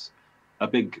supplies. That's a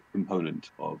big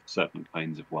component of certain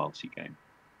kinds of Wildsea game.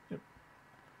 Yep.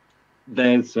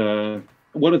 There's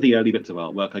one of the early bits of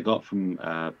artwork I got from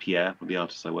Pierre, the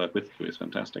artist I work with, who is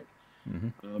fantastic.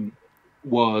 Mm-hmm.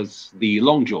 Was the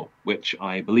Longjaw, which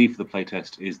I believe for the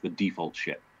playtest is the default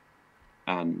ship,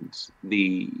 and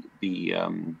the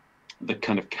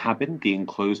kind of cabin, the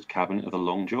enclosed cabin of the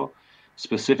Longjaw,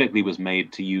 specifically was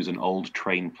made to use an old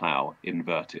train plow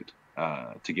inverted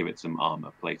to give it some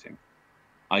armor plating.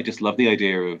 I just love the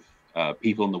idea of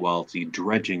people in the Wildsea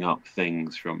dredging up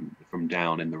things from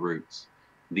down in the roots,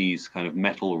 these kind of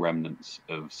metal remnants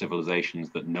of civilizations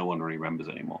that no one really remembers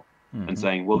anymore. Mm-hmm. And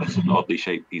saying, well, this is an oddly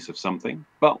shaped piece of something,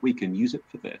 but we can use it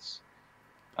for this.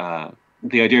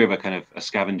 The idea of a kind of a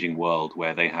scavenging world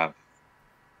where they have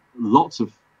lots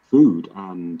of food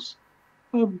and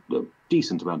a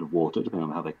decent amount of water, depending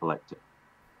on how they collect it,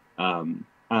 and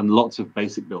lots of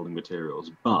basic building materials,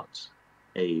 but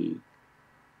a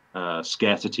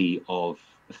scarcity of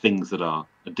things that are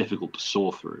difficult to saw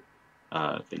through,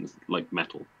 things like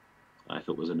metal. I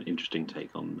thought was an interesting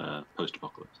take on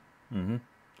post-apocalypse. Mm-hmm.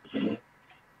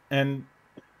 And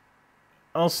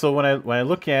also, when I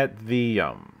look at the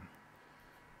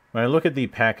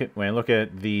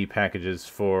packages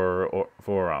for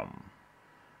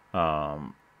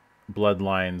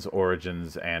Bloodlines,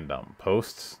 Origins, and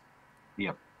Posts.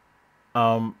 Yep.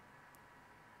 One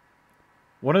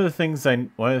of the things I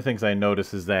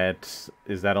notice is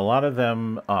that a lot of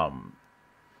them,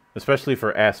 especially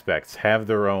for aspects, have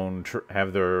their own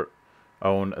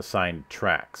assigned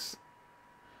tracks.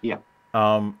 Yeah.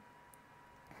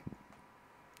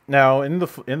 Now, in the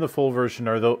full version,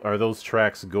 are those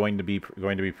tracks going to be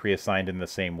pre-assigned in the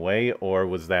same way, or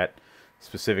was that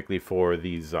specifically for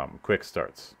these quick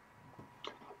starts?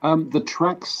 The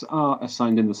tracks are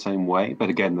assigned in the same way, but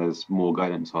again, there's more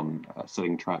guidance on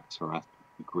setting tracks for aspects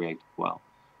to create as well.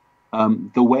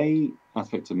 The way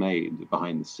aspects are made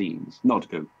behind the scenes, not to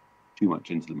go too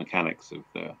much into the mechanics of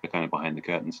the kind of behind the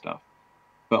curtain stuff,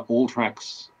 but all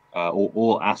tracks or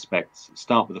all aspects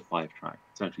start with a 5-track.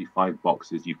 Essentially 5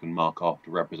 boxes you can mark off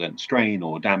to represent strain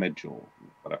or damage or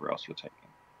whatever else you're taking.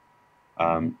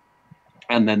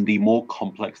 And then the more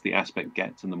complex the aspect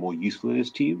gets and the more useful it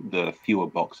is to you, the fewer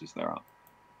boxes there are.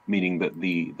 Meaning that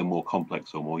the more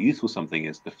complex or more useful something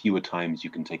is, the fewer times you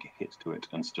can take a hit to it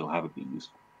and still have it be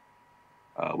useful.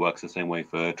 Works the same way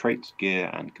for traits, gear,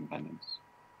 and companions.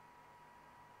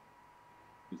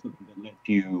 It's something that lets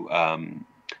you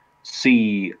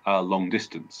see a long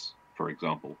distance, for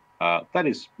example. That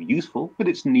is useful, but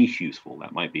it's niche useful.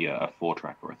 That might be a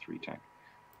 4-track or a 3-track.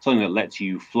 Something that lets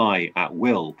you fly at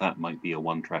will, that might be a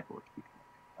 1-track or a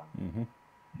 2-track.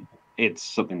 It's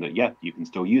something that, yeah, you can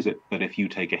still use it, but if you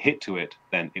take a hit to it,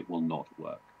 then it will not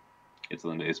work. It's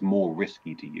something that is more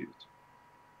risky to use.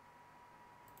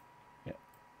 Yeah.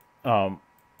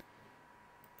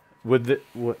 When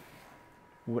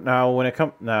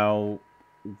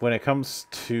it comes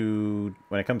to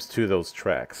those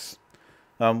tracks,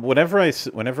 whenever I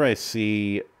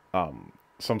see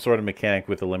some sort of mechanic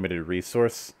with a limited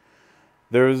resource,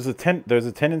 there's a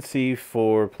tendency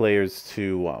for players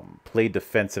to play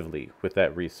defensively with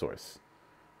that resource.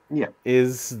 Yeah.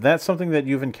 Is that something that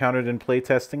you've encountered in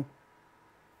playtesting?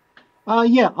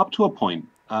 Yeah, up to a point.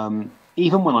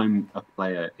 Even when I'm a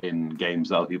player in games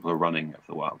that other people are running of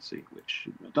the Wildsea, which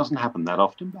doesn't happen that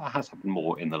often, but has happened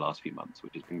more in the last few months,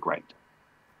 which has been great.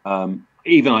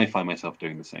 Even I find myself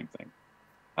doing the same thing.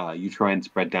 You try and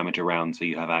spread damage around so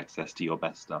you have access to your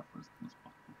best stuff as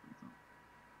possible.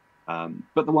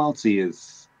 But the Wildsea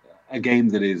is a game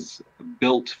that is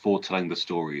built for telling the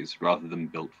stories rather than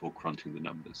built for crunching the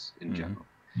numbers in general.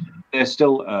 There's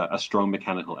still a strong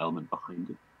mechanical element behind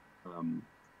it,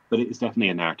 but it is definitely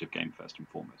a narrative game first and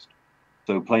foremost.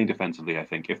 So playing defensively, I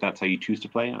think, if that's how you choose to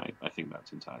play, I think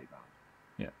that's entirely valid.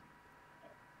 Yeah.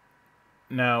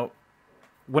 Now,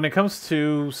 when it comes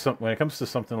to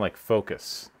something like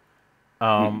Focus,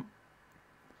 what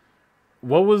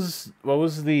was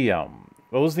the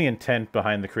intent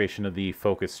behind the creation of the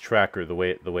Focus tracker, the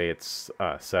way it's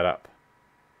set up?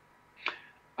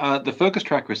 The focus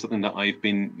tracker is something that I've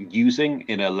been using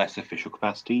in a less official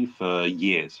capacity for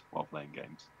years while playing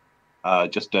games.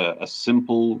 Just a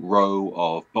simple row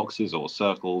of boxes or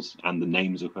circles and the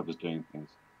names of whoever's doing things,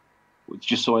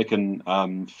 just so I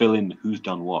can fill in who's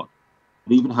done what.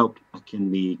 It even helped back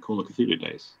in the Call of Cthulhu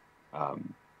days,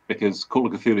 because Call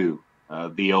of Cthulhu,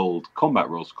 the old combat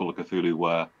rules of Call of Cthulhu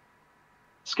were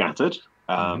scattered,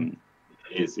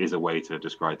 is a way to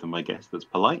describe them, I guess, that's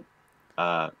polite.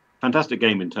 Fantastic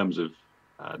game in terms of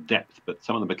depth, but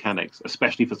some of the mechanics,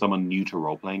 especially for someone new to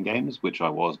role-playing games, which I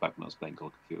was back when I was playing Call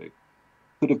of Cthulhu,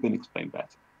 could have been explained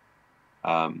better.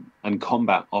 And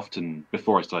combat often,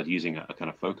 before I started using a kind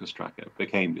of focus tracker,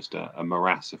 became just a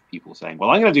morass of people saying,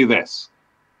 well, I'm going to do this.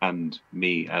 And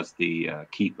me as the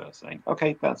keeper saying,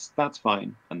 okay, that's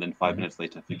fine. And then 5 minutes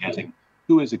later, forgetting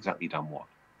who has exactly done what.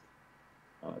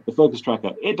 The focus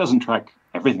tracker, it doesn't track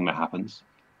everything that happens,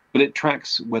 but it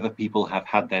tracks whether people have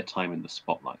had their time in the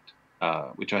spotlight,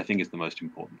 which I think is the most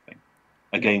important thing.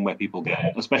 A game where people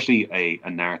get, especially a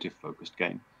narrative-focused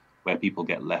game, where people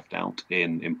get left out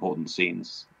in important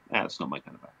scenes, that's not my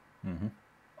kind of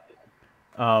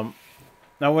act.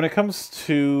 Now, when it comes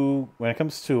to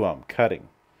cutting,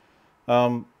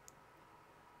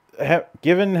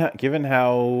 given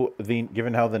how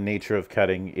the nature of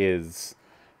cutting is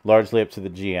largely up to the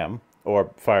GM or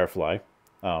Firefly,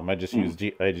 I just use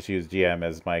GM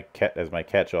as my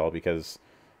catch-all because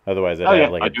otherwise I'd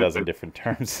have like a dozen different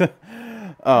terms.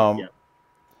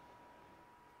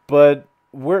 But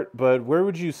where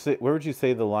would you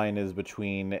say the line is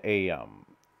between a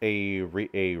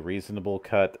reasonable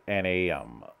cut and a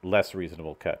less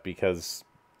reasonable cut? Because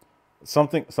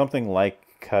something like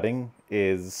cutting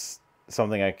is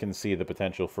something I can see the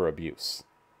potential for abuse.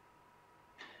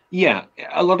 Yeah,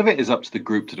 a lot of it is up to the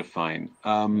group to define.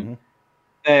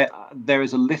 There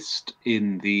is a list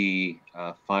in the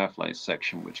Fireflies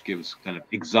section which gives kind of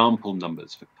example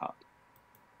numbers for cut.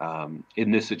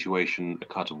 In this situation, a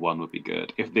cut of 1 would be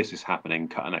good. If this is happening,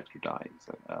 cut an extra die.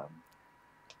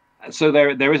 So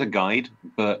there is a guide,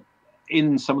 but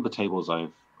on some of the tables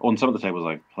I've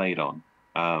played on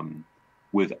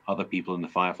with other people in the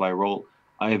Firefly role,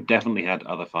 I have definitely had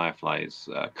other Fireflies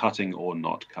cutting or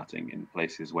not cutting in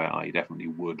places where I definitely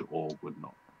would or would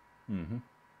not.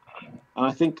 And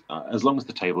I think as long as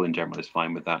the table in general is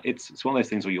fine with that, it's one of those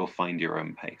things where you'll find your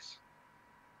own pace.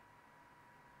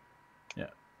 Yeah.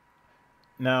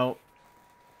 Now,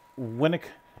 when it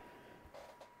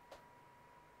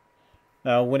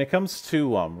comes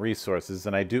to resources,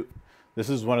 and this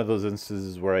is one of those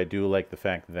instances where I do like the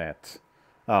fact that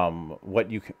what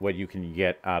you can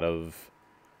get out of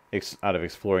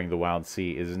exploring the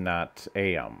Wildsea is not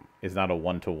a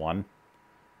 1-to-1.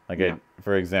 Like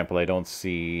for example, I don't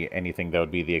see anything that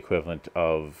would be the equivalent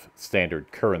of standard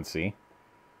currency.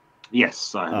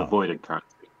 Yes, I have avoided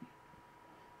currency.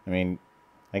 I mean,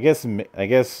 I guess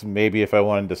maybe if I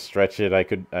wanted to stretch it, I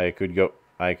could go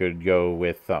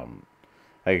with some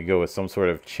sort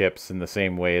of chips in the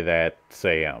same way that,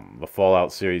 say, the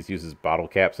Fallout series uses bottle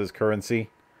caps as currency.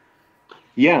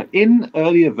 Yeah, in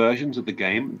earlier versions of the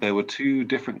game, there were 2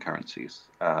 different currencies,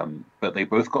 but they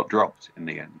both got dropped in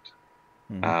the end.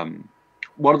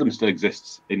 One of them still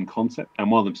exists in concept, and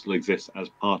one of them still exists as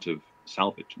part of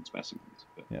salvage and specimens.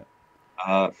 But,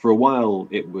 for a while,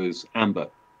 it was amber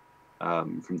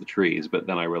from the trees, but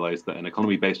then I realized that an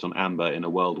economy based on amber in a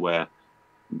world where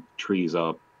trees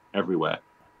are everywhere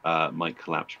might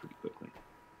collapse pretty quickly.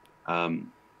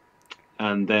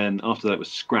 And then after that was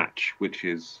scratch, which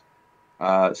is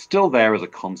still there as a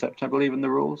concept, I believe, in the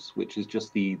rules, which is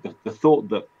just the thought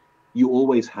that you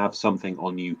always have something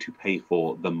on you to pay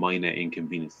for the minor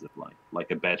inconveniences of life,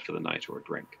 like a bed for the night or a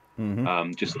drink.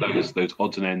 Just those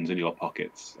odds and ends in your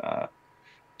pockets.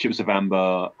 Chips of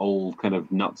amber, old kind of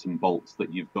nuts and bolts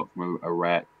that you've got from a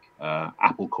wreck,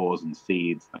 apple cores and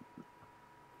seeds.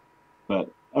 But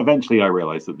eventually I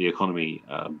realized that the economy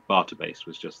barter-based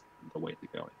was just the way to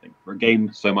go, I think. For a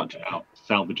game so much about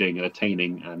salvaging and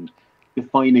attaining and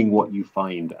defining what you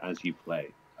find as you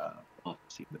play, I'll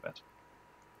see the better.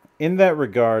 In that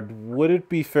regard, would it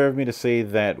be fair of me to say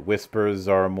that whispers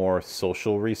are a more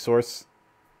social resource?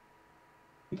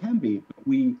 It can be, but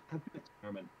we have been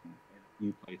experimenting in a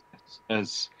few playtests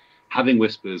as having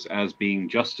whispers as being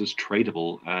just as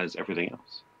tradable as everything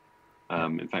else.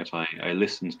 In fact, I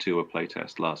listened to a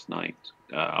playtest last night.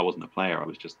 I wasn't a player, I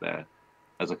was just there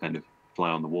as a kind of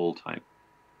fly on the wall type,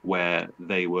 where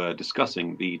they were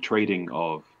discussing the trading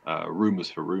of rumors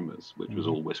for rumors, which was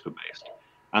all whisper based,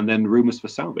 and then rumors for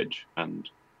salvage, and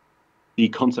the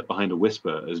concept behind a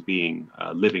whisper as being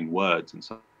living words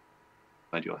inside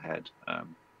your head.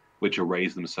 which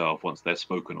erase themselves once they're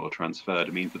spoken or transferred.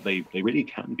 It means that they really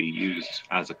can be used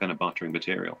as a kind of bartering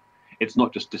material. It's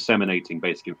not just disseminating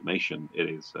basic information. It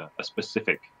is a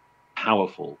specific,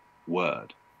 powerful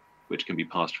word which can be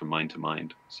passed from mind to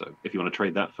mind. So if you want to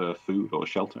trade that for food or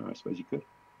shelter, I suppose you could.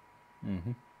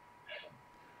 Mm-hmm.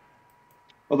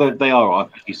 Although they are,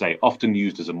 as you say, often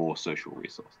used as a more social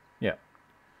resource. Yeah.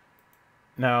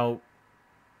 Now,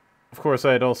 of course,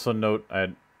 I'd also note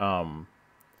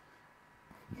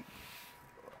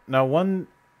given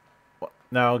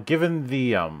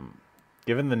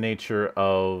the nature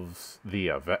of the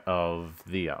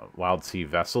Wildsea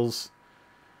vessels,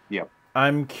 Yeah.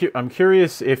 I'm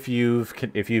curious if you've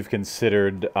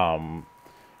considered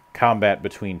combat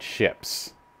between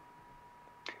ships.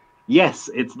 Yes,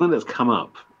 it's something that's come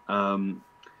up.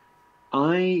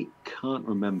 I can't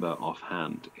remember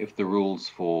offhand if the rules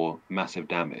for massive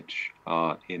damage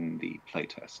are in the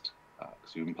playtest,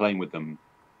 because we've been playing with them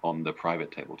on the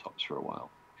private tabletops for a while.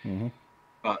 Mm-hmm.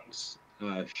 But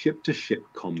ship-to-ship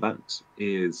combat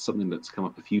is something that's come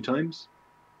up a few times.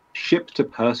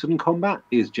 Ship-to-person combat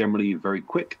is generally very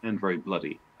quick and very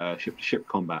bloody. Ship-to-ship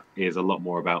combat is a lot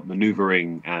more about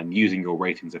maneuvering and using your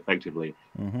ratings effectively,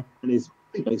 Mm-hmm. and is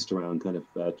based around kind of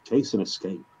chase and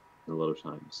escape a lot of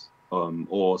times,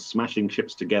 or smashing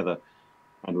ships together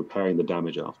and repairing the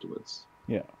damage afterwards.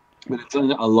 Yeah. But it's something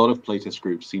that a lot of playtest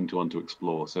groups seem to want to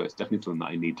explore, so it's definitely something that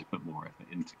I need to put more effort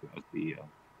into as the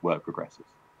work progresses.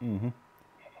 Mm-hmm.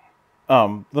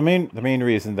 The main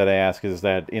reason that I ask is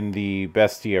that in the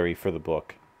bestiary for the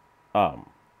book, at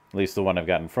least the one I've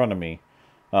got in front of me,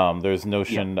 there's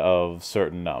notion of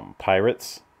certain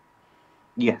pirates.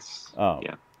 Yes.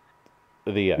 Yeah.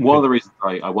 One of the reasons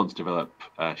I want to develop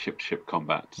ship-to-ship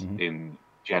combat Mm-hmm. in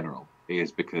general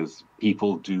is because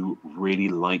people do really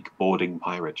like boarding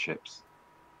pirate ships.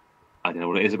 I don't know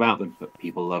what it is about them, but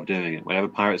people love doing it. Whenever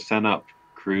pirates turn up,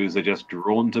 crews are just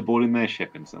drawn to boarding their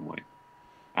ship in some way.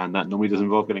 And that normally does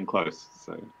involve getting close,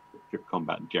 so ship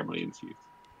combat generally ensues.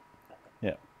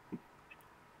 Yeah.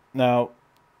 Now,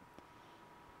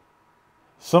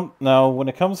 when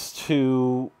it comes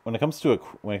to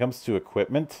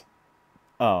equipment,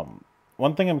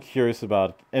 one thing I'm curious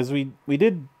about is we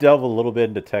did delve a little bit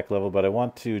into tech level, but I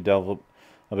want to delve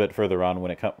a bit further on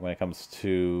when it comes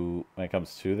to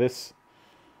this.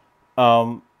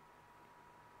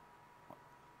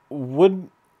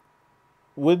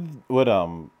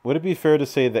 Would it be fair to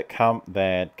say that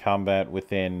combat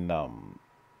within the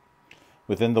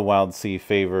Wildsea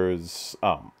favors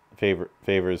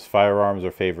firearms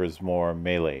or favors more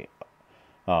melee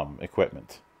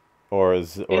equipment, or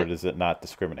does it not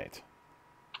discriminate?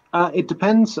 It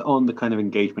depends on the kind of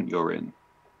engagement you're in.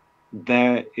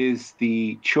 There is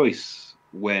the choice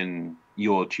when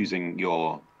you're choosing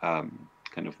your kind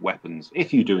of weapons,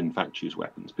 if you do in fact choose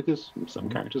weapons, because some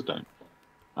characters don't.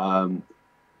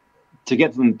 To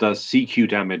get them does CQ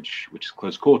damage, which is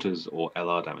close quarters, or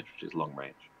LR damage, which is long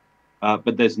range.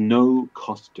 But there's no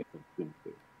cost difference between the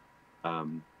two.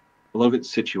 A lot of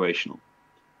it's situational.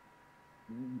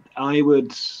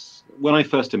 When I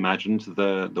first imagined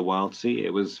the Wildsea, it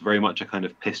was very much a kind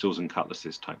of pistols and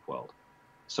cutlasses type world.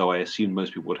 So I assumed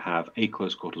most people would have a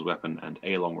close quarters weapon and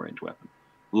a long range weapon.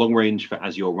 Long range for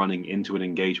as you're running into an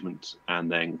engagement,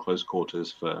 and then close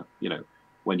quarters for,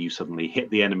 when you suddenly hit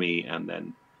the enemy and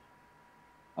then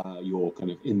you're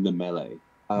kind of in the melee.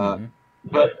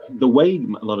 But the way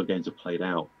a lot of games are played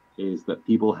out is that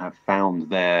people have found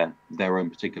their own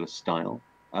particular style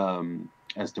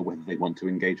as to whether they want to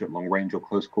engage at long range or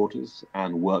close quarters,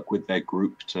 and work with their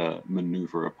group to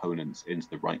maneuver opponents into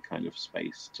the right kind of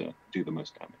space to do the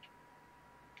most damage.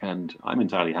 And I'm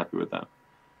entirely happy with that.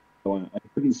 So I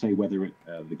couldn't say whether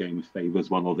the game favors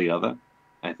one or the other.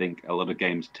 I think a lot of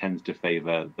games tend to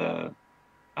favor the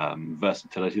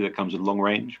versatility that comes with long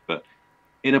range, but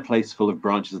in a place full of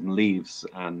branches and leaves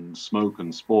and smoke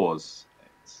and spores,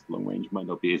 long range might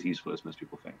not be as useful as most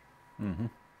people think. Mm-hmm.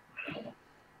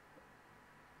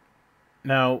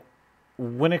 Now,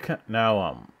 when it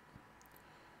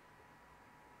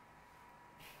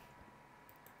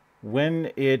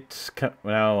when it's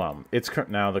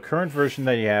now the current version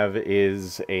that you have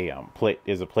is a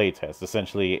play test,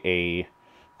 essentially a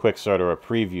quick start or a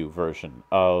preview version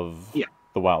of the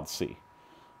Wildsea.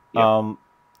 Yeah.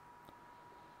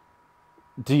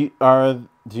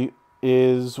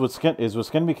 Is what's going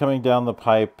to be coming down the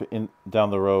pipe down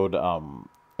the road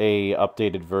a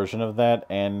updated version of that?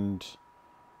 And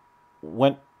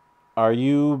when are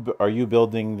you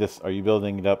building this? Are you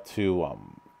building it up to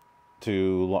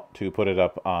put it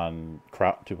up on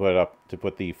to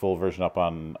put the full version up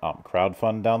on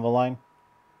crowdfund down the line?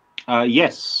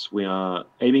 Yes, we are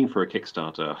aiming for a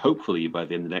Kickstarter, hopefully by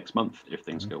the end of next month, if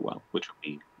things Mhm. go well, which would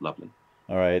be lovely.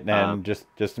 All right, Um, and just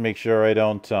to make sure I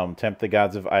don't tempt the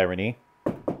gods of irony,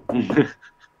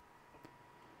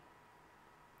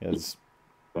 because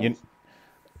you.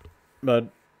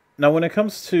 But now, when it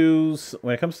comes to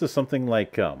something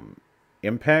like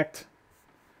impact,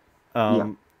 yeah.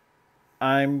 um,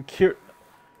 I'm cur-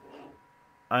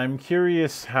 I'm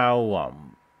curious how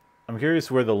I'm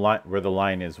curious where the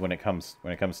line is when it comes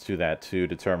to that to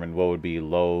determine what would be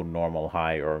low, normal,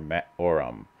 high, or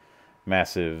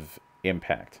massive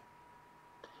impact.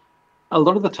 A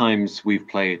lot of the times we've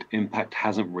played, impact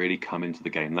hasn't really come into the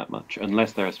game that much,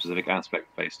 unless there are specific aspects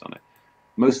based on it.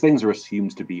 Most things are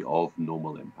assumed to be of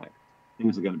normal impact.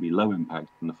 Things are going to be low impact,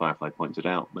 and the Firefly pointed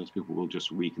out. Most people will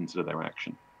just reconsider their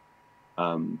action.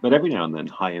 But every now and then,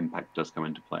 high impact does come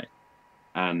into play,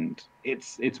 and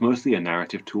it's mostly a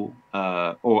narrative tool,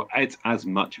 or it's as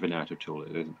much of a narrative tool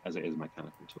as it is a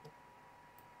mechanical tool.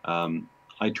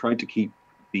 I tried to keep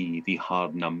the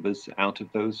hard numbers out of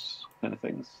those kind of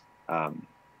things,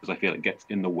 because I feel it gets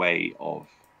in the way of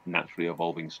naturally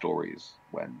evolving stories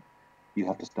when you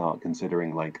have to start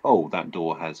considering like, oh, that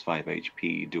door has 5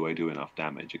 HP. Do I do enough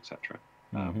damage, etc.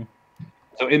 Mm-hmm.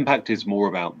 So impact is more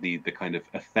about the kind of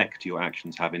effect your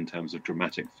actions have in terms of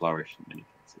dramatic flourish in many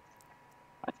cases.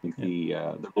 I think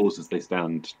Yeah. the rules as they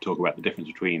stand talk about the difference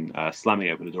between slamming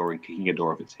open a door and kicking a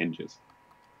door off its hinges.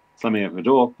 Slamming open a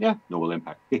door, yeah, normal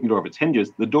impact. Kicking a door off its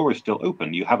hinges, the door is still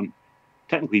open. You haven't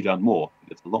technically done more,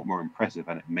 but it's a lot more impressive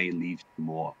and it may lead to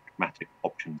more dramatic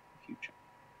options in the future.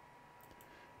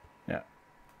 Yeah.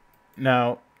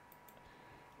 Now,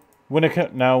 when it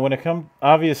comes,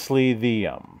 obviously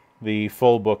the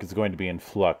full book is going to be in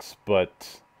flux,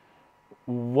 but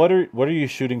what are you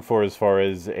shooting for as far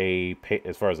as a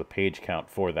page count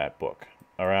for that book?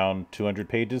 Around 200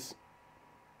 pages?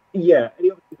 Yeah,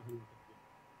 any other thing I'm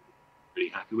really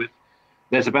happy with.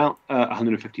 There's about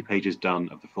 150 pages done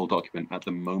of the full document at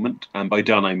the moment, and by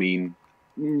done I mean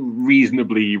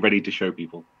reasonably ready to show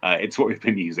people. It's what we've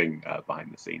been using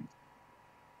behind the scenes.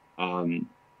 Um,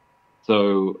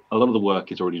 so a lot of the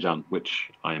work is already done,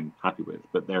 which I am happy with,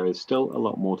 but there is still a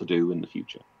lot more to do in the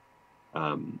future.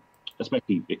 Um,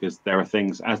 Especially because there are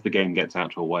things as the game gets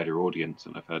out to a wider audience,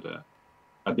 and I've heard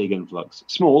a big influx,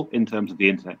 small in terms of the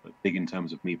internet, but big in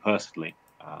terms of me personally,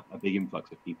 a big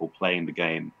influx of people playing the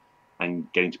game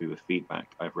and getting to me with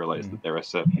feedback. I've realized Mm-hmm. that there are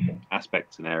certain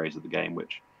aspects and areas of the game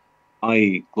which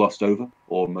I glossed over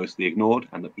or mostly ignored,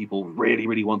 and that people really,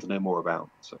 really want to know more about.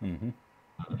 So Mm-hmm.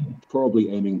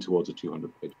 probably aiming towards a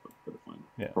 200-page book for the final,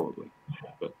 Yeah. probably.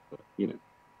 But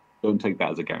don't take that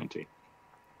as a guarantee.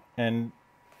 And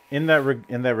in that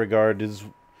regard, is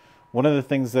one of the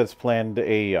things that's planned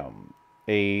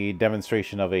a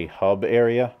demonstration of a hub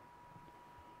area,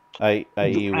 i.e.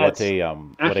 That's what a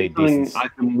actually something decent.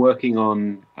 I've been working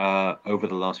on over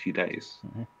the last few days.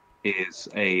 Mm-hmm. Is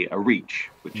a reach,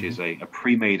 which Mm-hmm. is a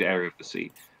pre-made area of the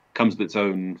sea. Comes with its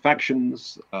own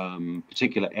factions,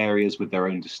 particular areas with their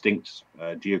own distinct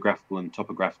geographical and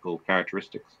topographical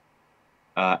characteristics,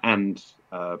 and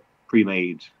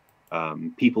pre-made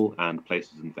people and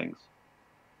places and things.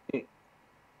 It,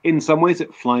 in some ways,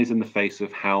 it flies in the face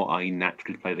of how I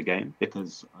naturally play the game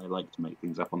because I like to make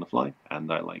things up on the fly,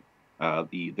 and I like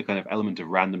the kind of element of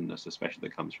randomness, especially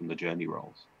that comes from the journey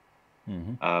rolls.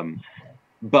 Mm-hmm. Um,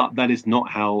 but that is not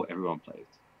how everyone plays,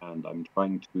 and I'm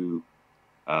trying to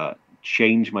uh,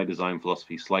 change my design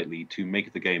philosophy slightly to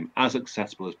make the game as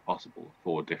accessible as possible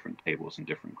for different tables and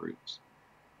different groups.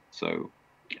 So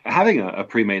having a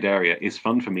pre-made area is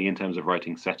fun for me in terms of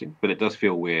writing setting, but it does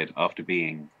feel weird after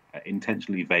being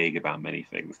intentionally vague about many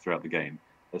things throughout the game,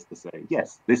 as to say,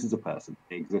 yes, this is a person,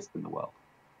 they exist in the world.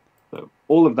 So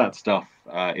all of that stuff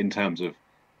in terms of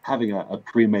having a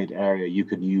pre-made area you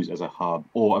could use as a hub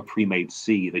or a pre-made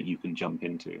sea that you can jump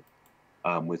into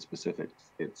with specifics.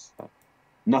 It's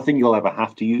nothing you'll ever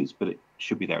have to use, but it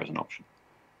should be there as an option.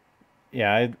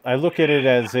 Yeah, I look at it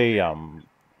as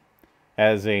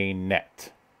a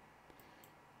net.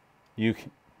 You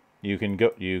can you can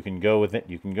go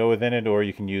within it, or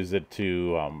you can use it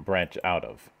to branch out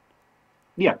of.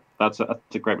 Yeah, that's a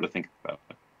great way to think about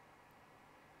it.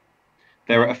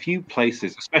 There are a And few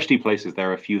places, especially places, there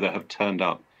are a few that have turned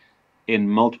up in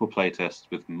multiple playtests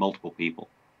with multiple people.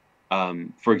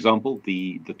 For example,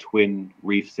 the twin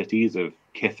reef cities of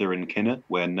Kither and Kinner,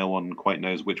 where no one quite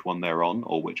knows which one they're on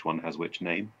or which one has which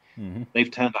name. mm-hmm. They've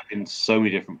turned up in so many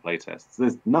different playtests.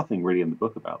 There's nothing really in the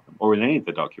book about them or in any of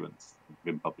the documents that have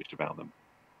been published about them,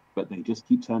 but they just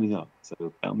keep turning up.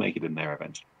 So they'll make it in there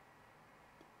eventually.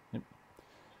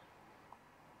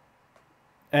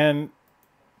 And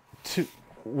to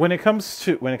when it comes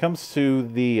to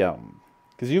the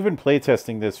because you've been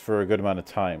playtesting this for a good amount of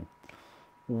time,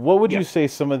 what would you Yeah. say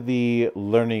some of the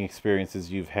learning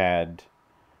experiences you've had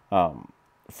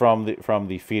from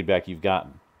the feedback you've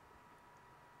gotten?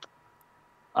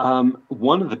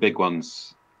 One of the big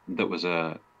ones that was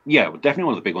definitely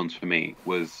one of the big ones for me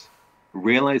was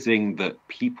realizing that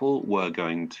people were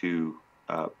going to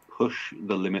push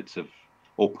the limits of,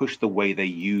 or push the way they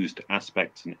used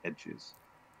aspects and edges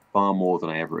far more than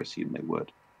I ever assumed they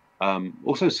would.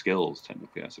 Also skills,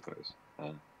 technically, I suppose.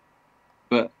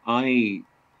 But I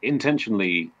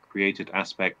intentionally created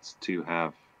aspects to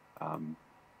have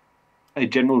a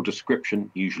general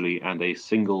description, usually, and a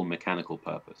single mechanical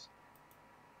purpose.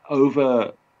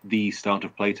 Over the start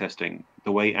of playtesting,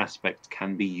 the way aspects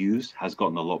can be used has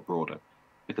gotten a lot broader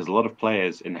because a lot of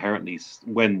players inherently,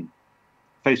 when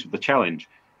faced with the challenge,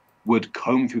 would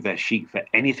comb through their sheet for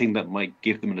anything that might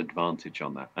give them an advantage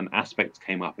on that. And aspects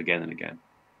came up again and again.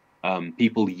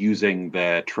 People using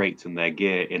their traits and their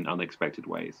gear in unexpected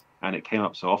ways. And it came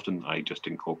up so often, I just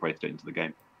incorporated it into the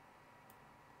game.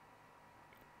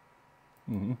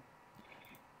 Mm-hmm.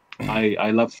 I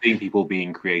love seeing people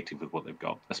being creative with what they've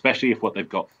got, especially if what they've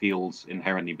got feels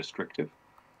inherently restrictive.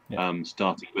 Yeah.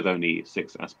 Starting with only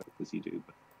 6 aspects as you do,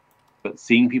 but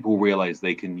seeing people realize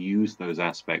they can use those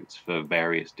aspects for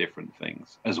various different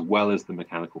things, as well as the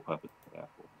mechanical purpose they're there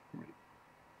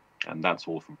for. And that's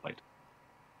all from playtest.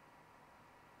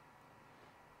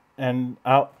 And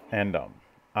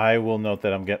I will note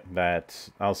that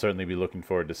I'll certainly be looking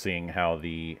forward to seeing how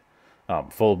the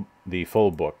full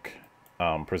book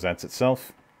presents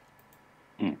itself.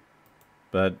 Mm.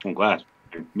 But I'm glad.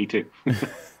 Me too.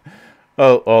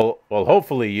 well,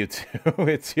 hopefully you too.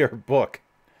 It's your book.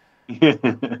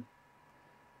 I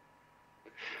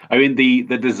mean, the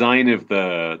design of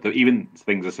the even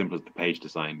things as simple as the page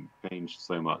design changed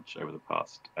so much over the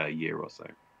past year or so.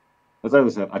 As I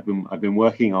said, I've been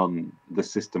working on the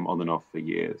system on and off for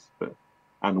years,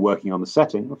 and working on the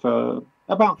setting for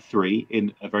about 3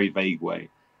 in a very vague way.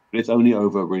 But it's only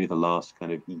over really the last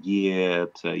kind of year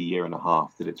to year and a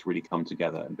half that it's really come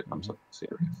together and become something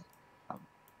serious.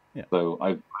 Yeah. So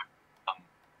I've done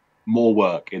more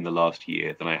work in the last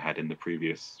year than I had in the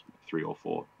previous 3 or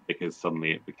 4, because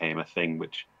suddenly it became a thing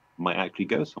which might actually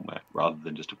go somewhere rather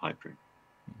than just a pipe dream.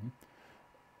 Mm-hmm.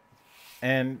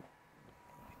 And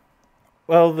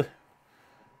well,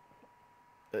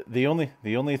 the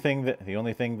only thing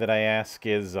that I ask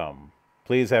is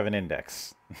please have an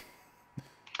index.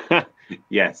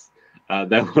 Yes,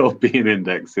 there will be an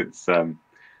index. It's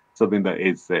something that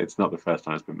it's not the first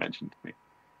time it's been mentioned to me.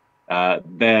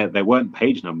 There weren't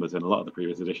page numbers in a lot of the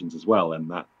previous editions as well, and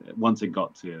that once it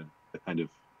got to the kind of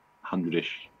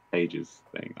 100-ish pages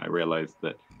thing, I realized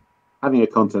that having a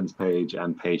contents page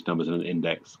and page numbers and an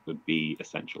index would be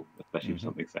essential, especially for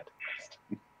something set to test.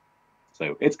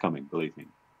 So it's coming, believe me.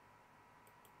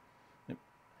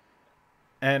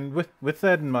 And with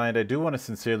that in mind, I do want to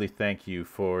sincerely thank you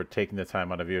for taking the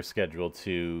time out of your schedule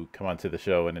to come onto the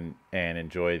show and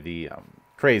enjoy the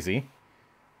crazy.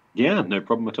 Yeah, no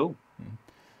problem at all.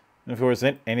 And of course,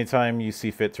 anytime you see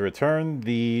fit to return,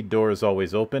 the door is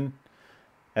always open.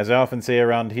 As I often say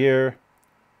around here,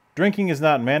 drinking is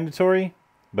not mandatory,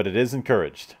 but it is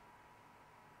encouraged.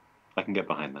 I can get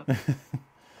behind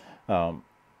that.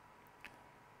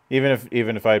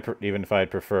 Even if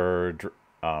I'd prefer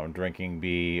drinking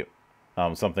be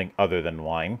something other than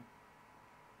wine.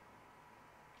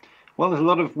 Well, there's a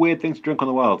lot of weird things to drink on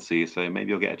the Wildsea, so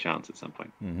maybe you'll get a chance at some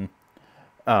point.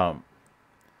 Mm-hmm.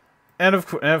 And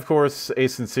of course, a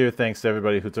sincere thanks to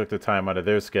everybody who took the time out of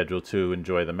their schedule to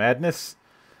enjoy the madness.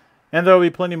 And there will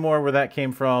be plenty more where that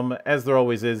came from, as there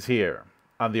always is here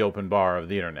on the open bar of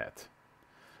the internet.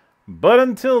 But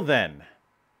until then,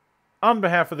 on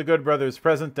behalf of the good brothers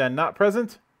present and not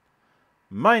present,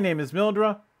 my name is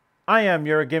Mildra. I am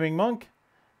your gaming monk.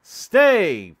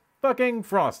 Stay fucking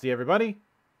frosty, everybody.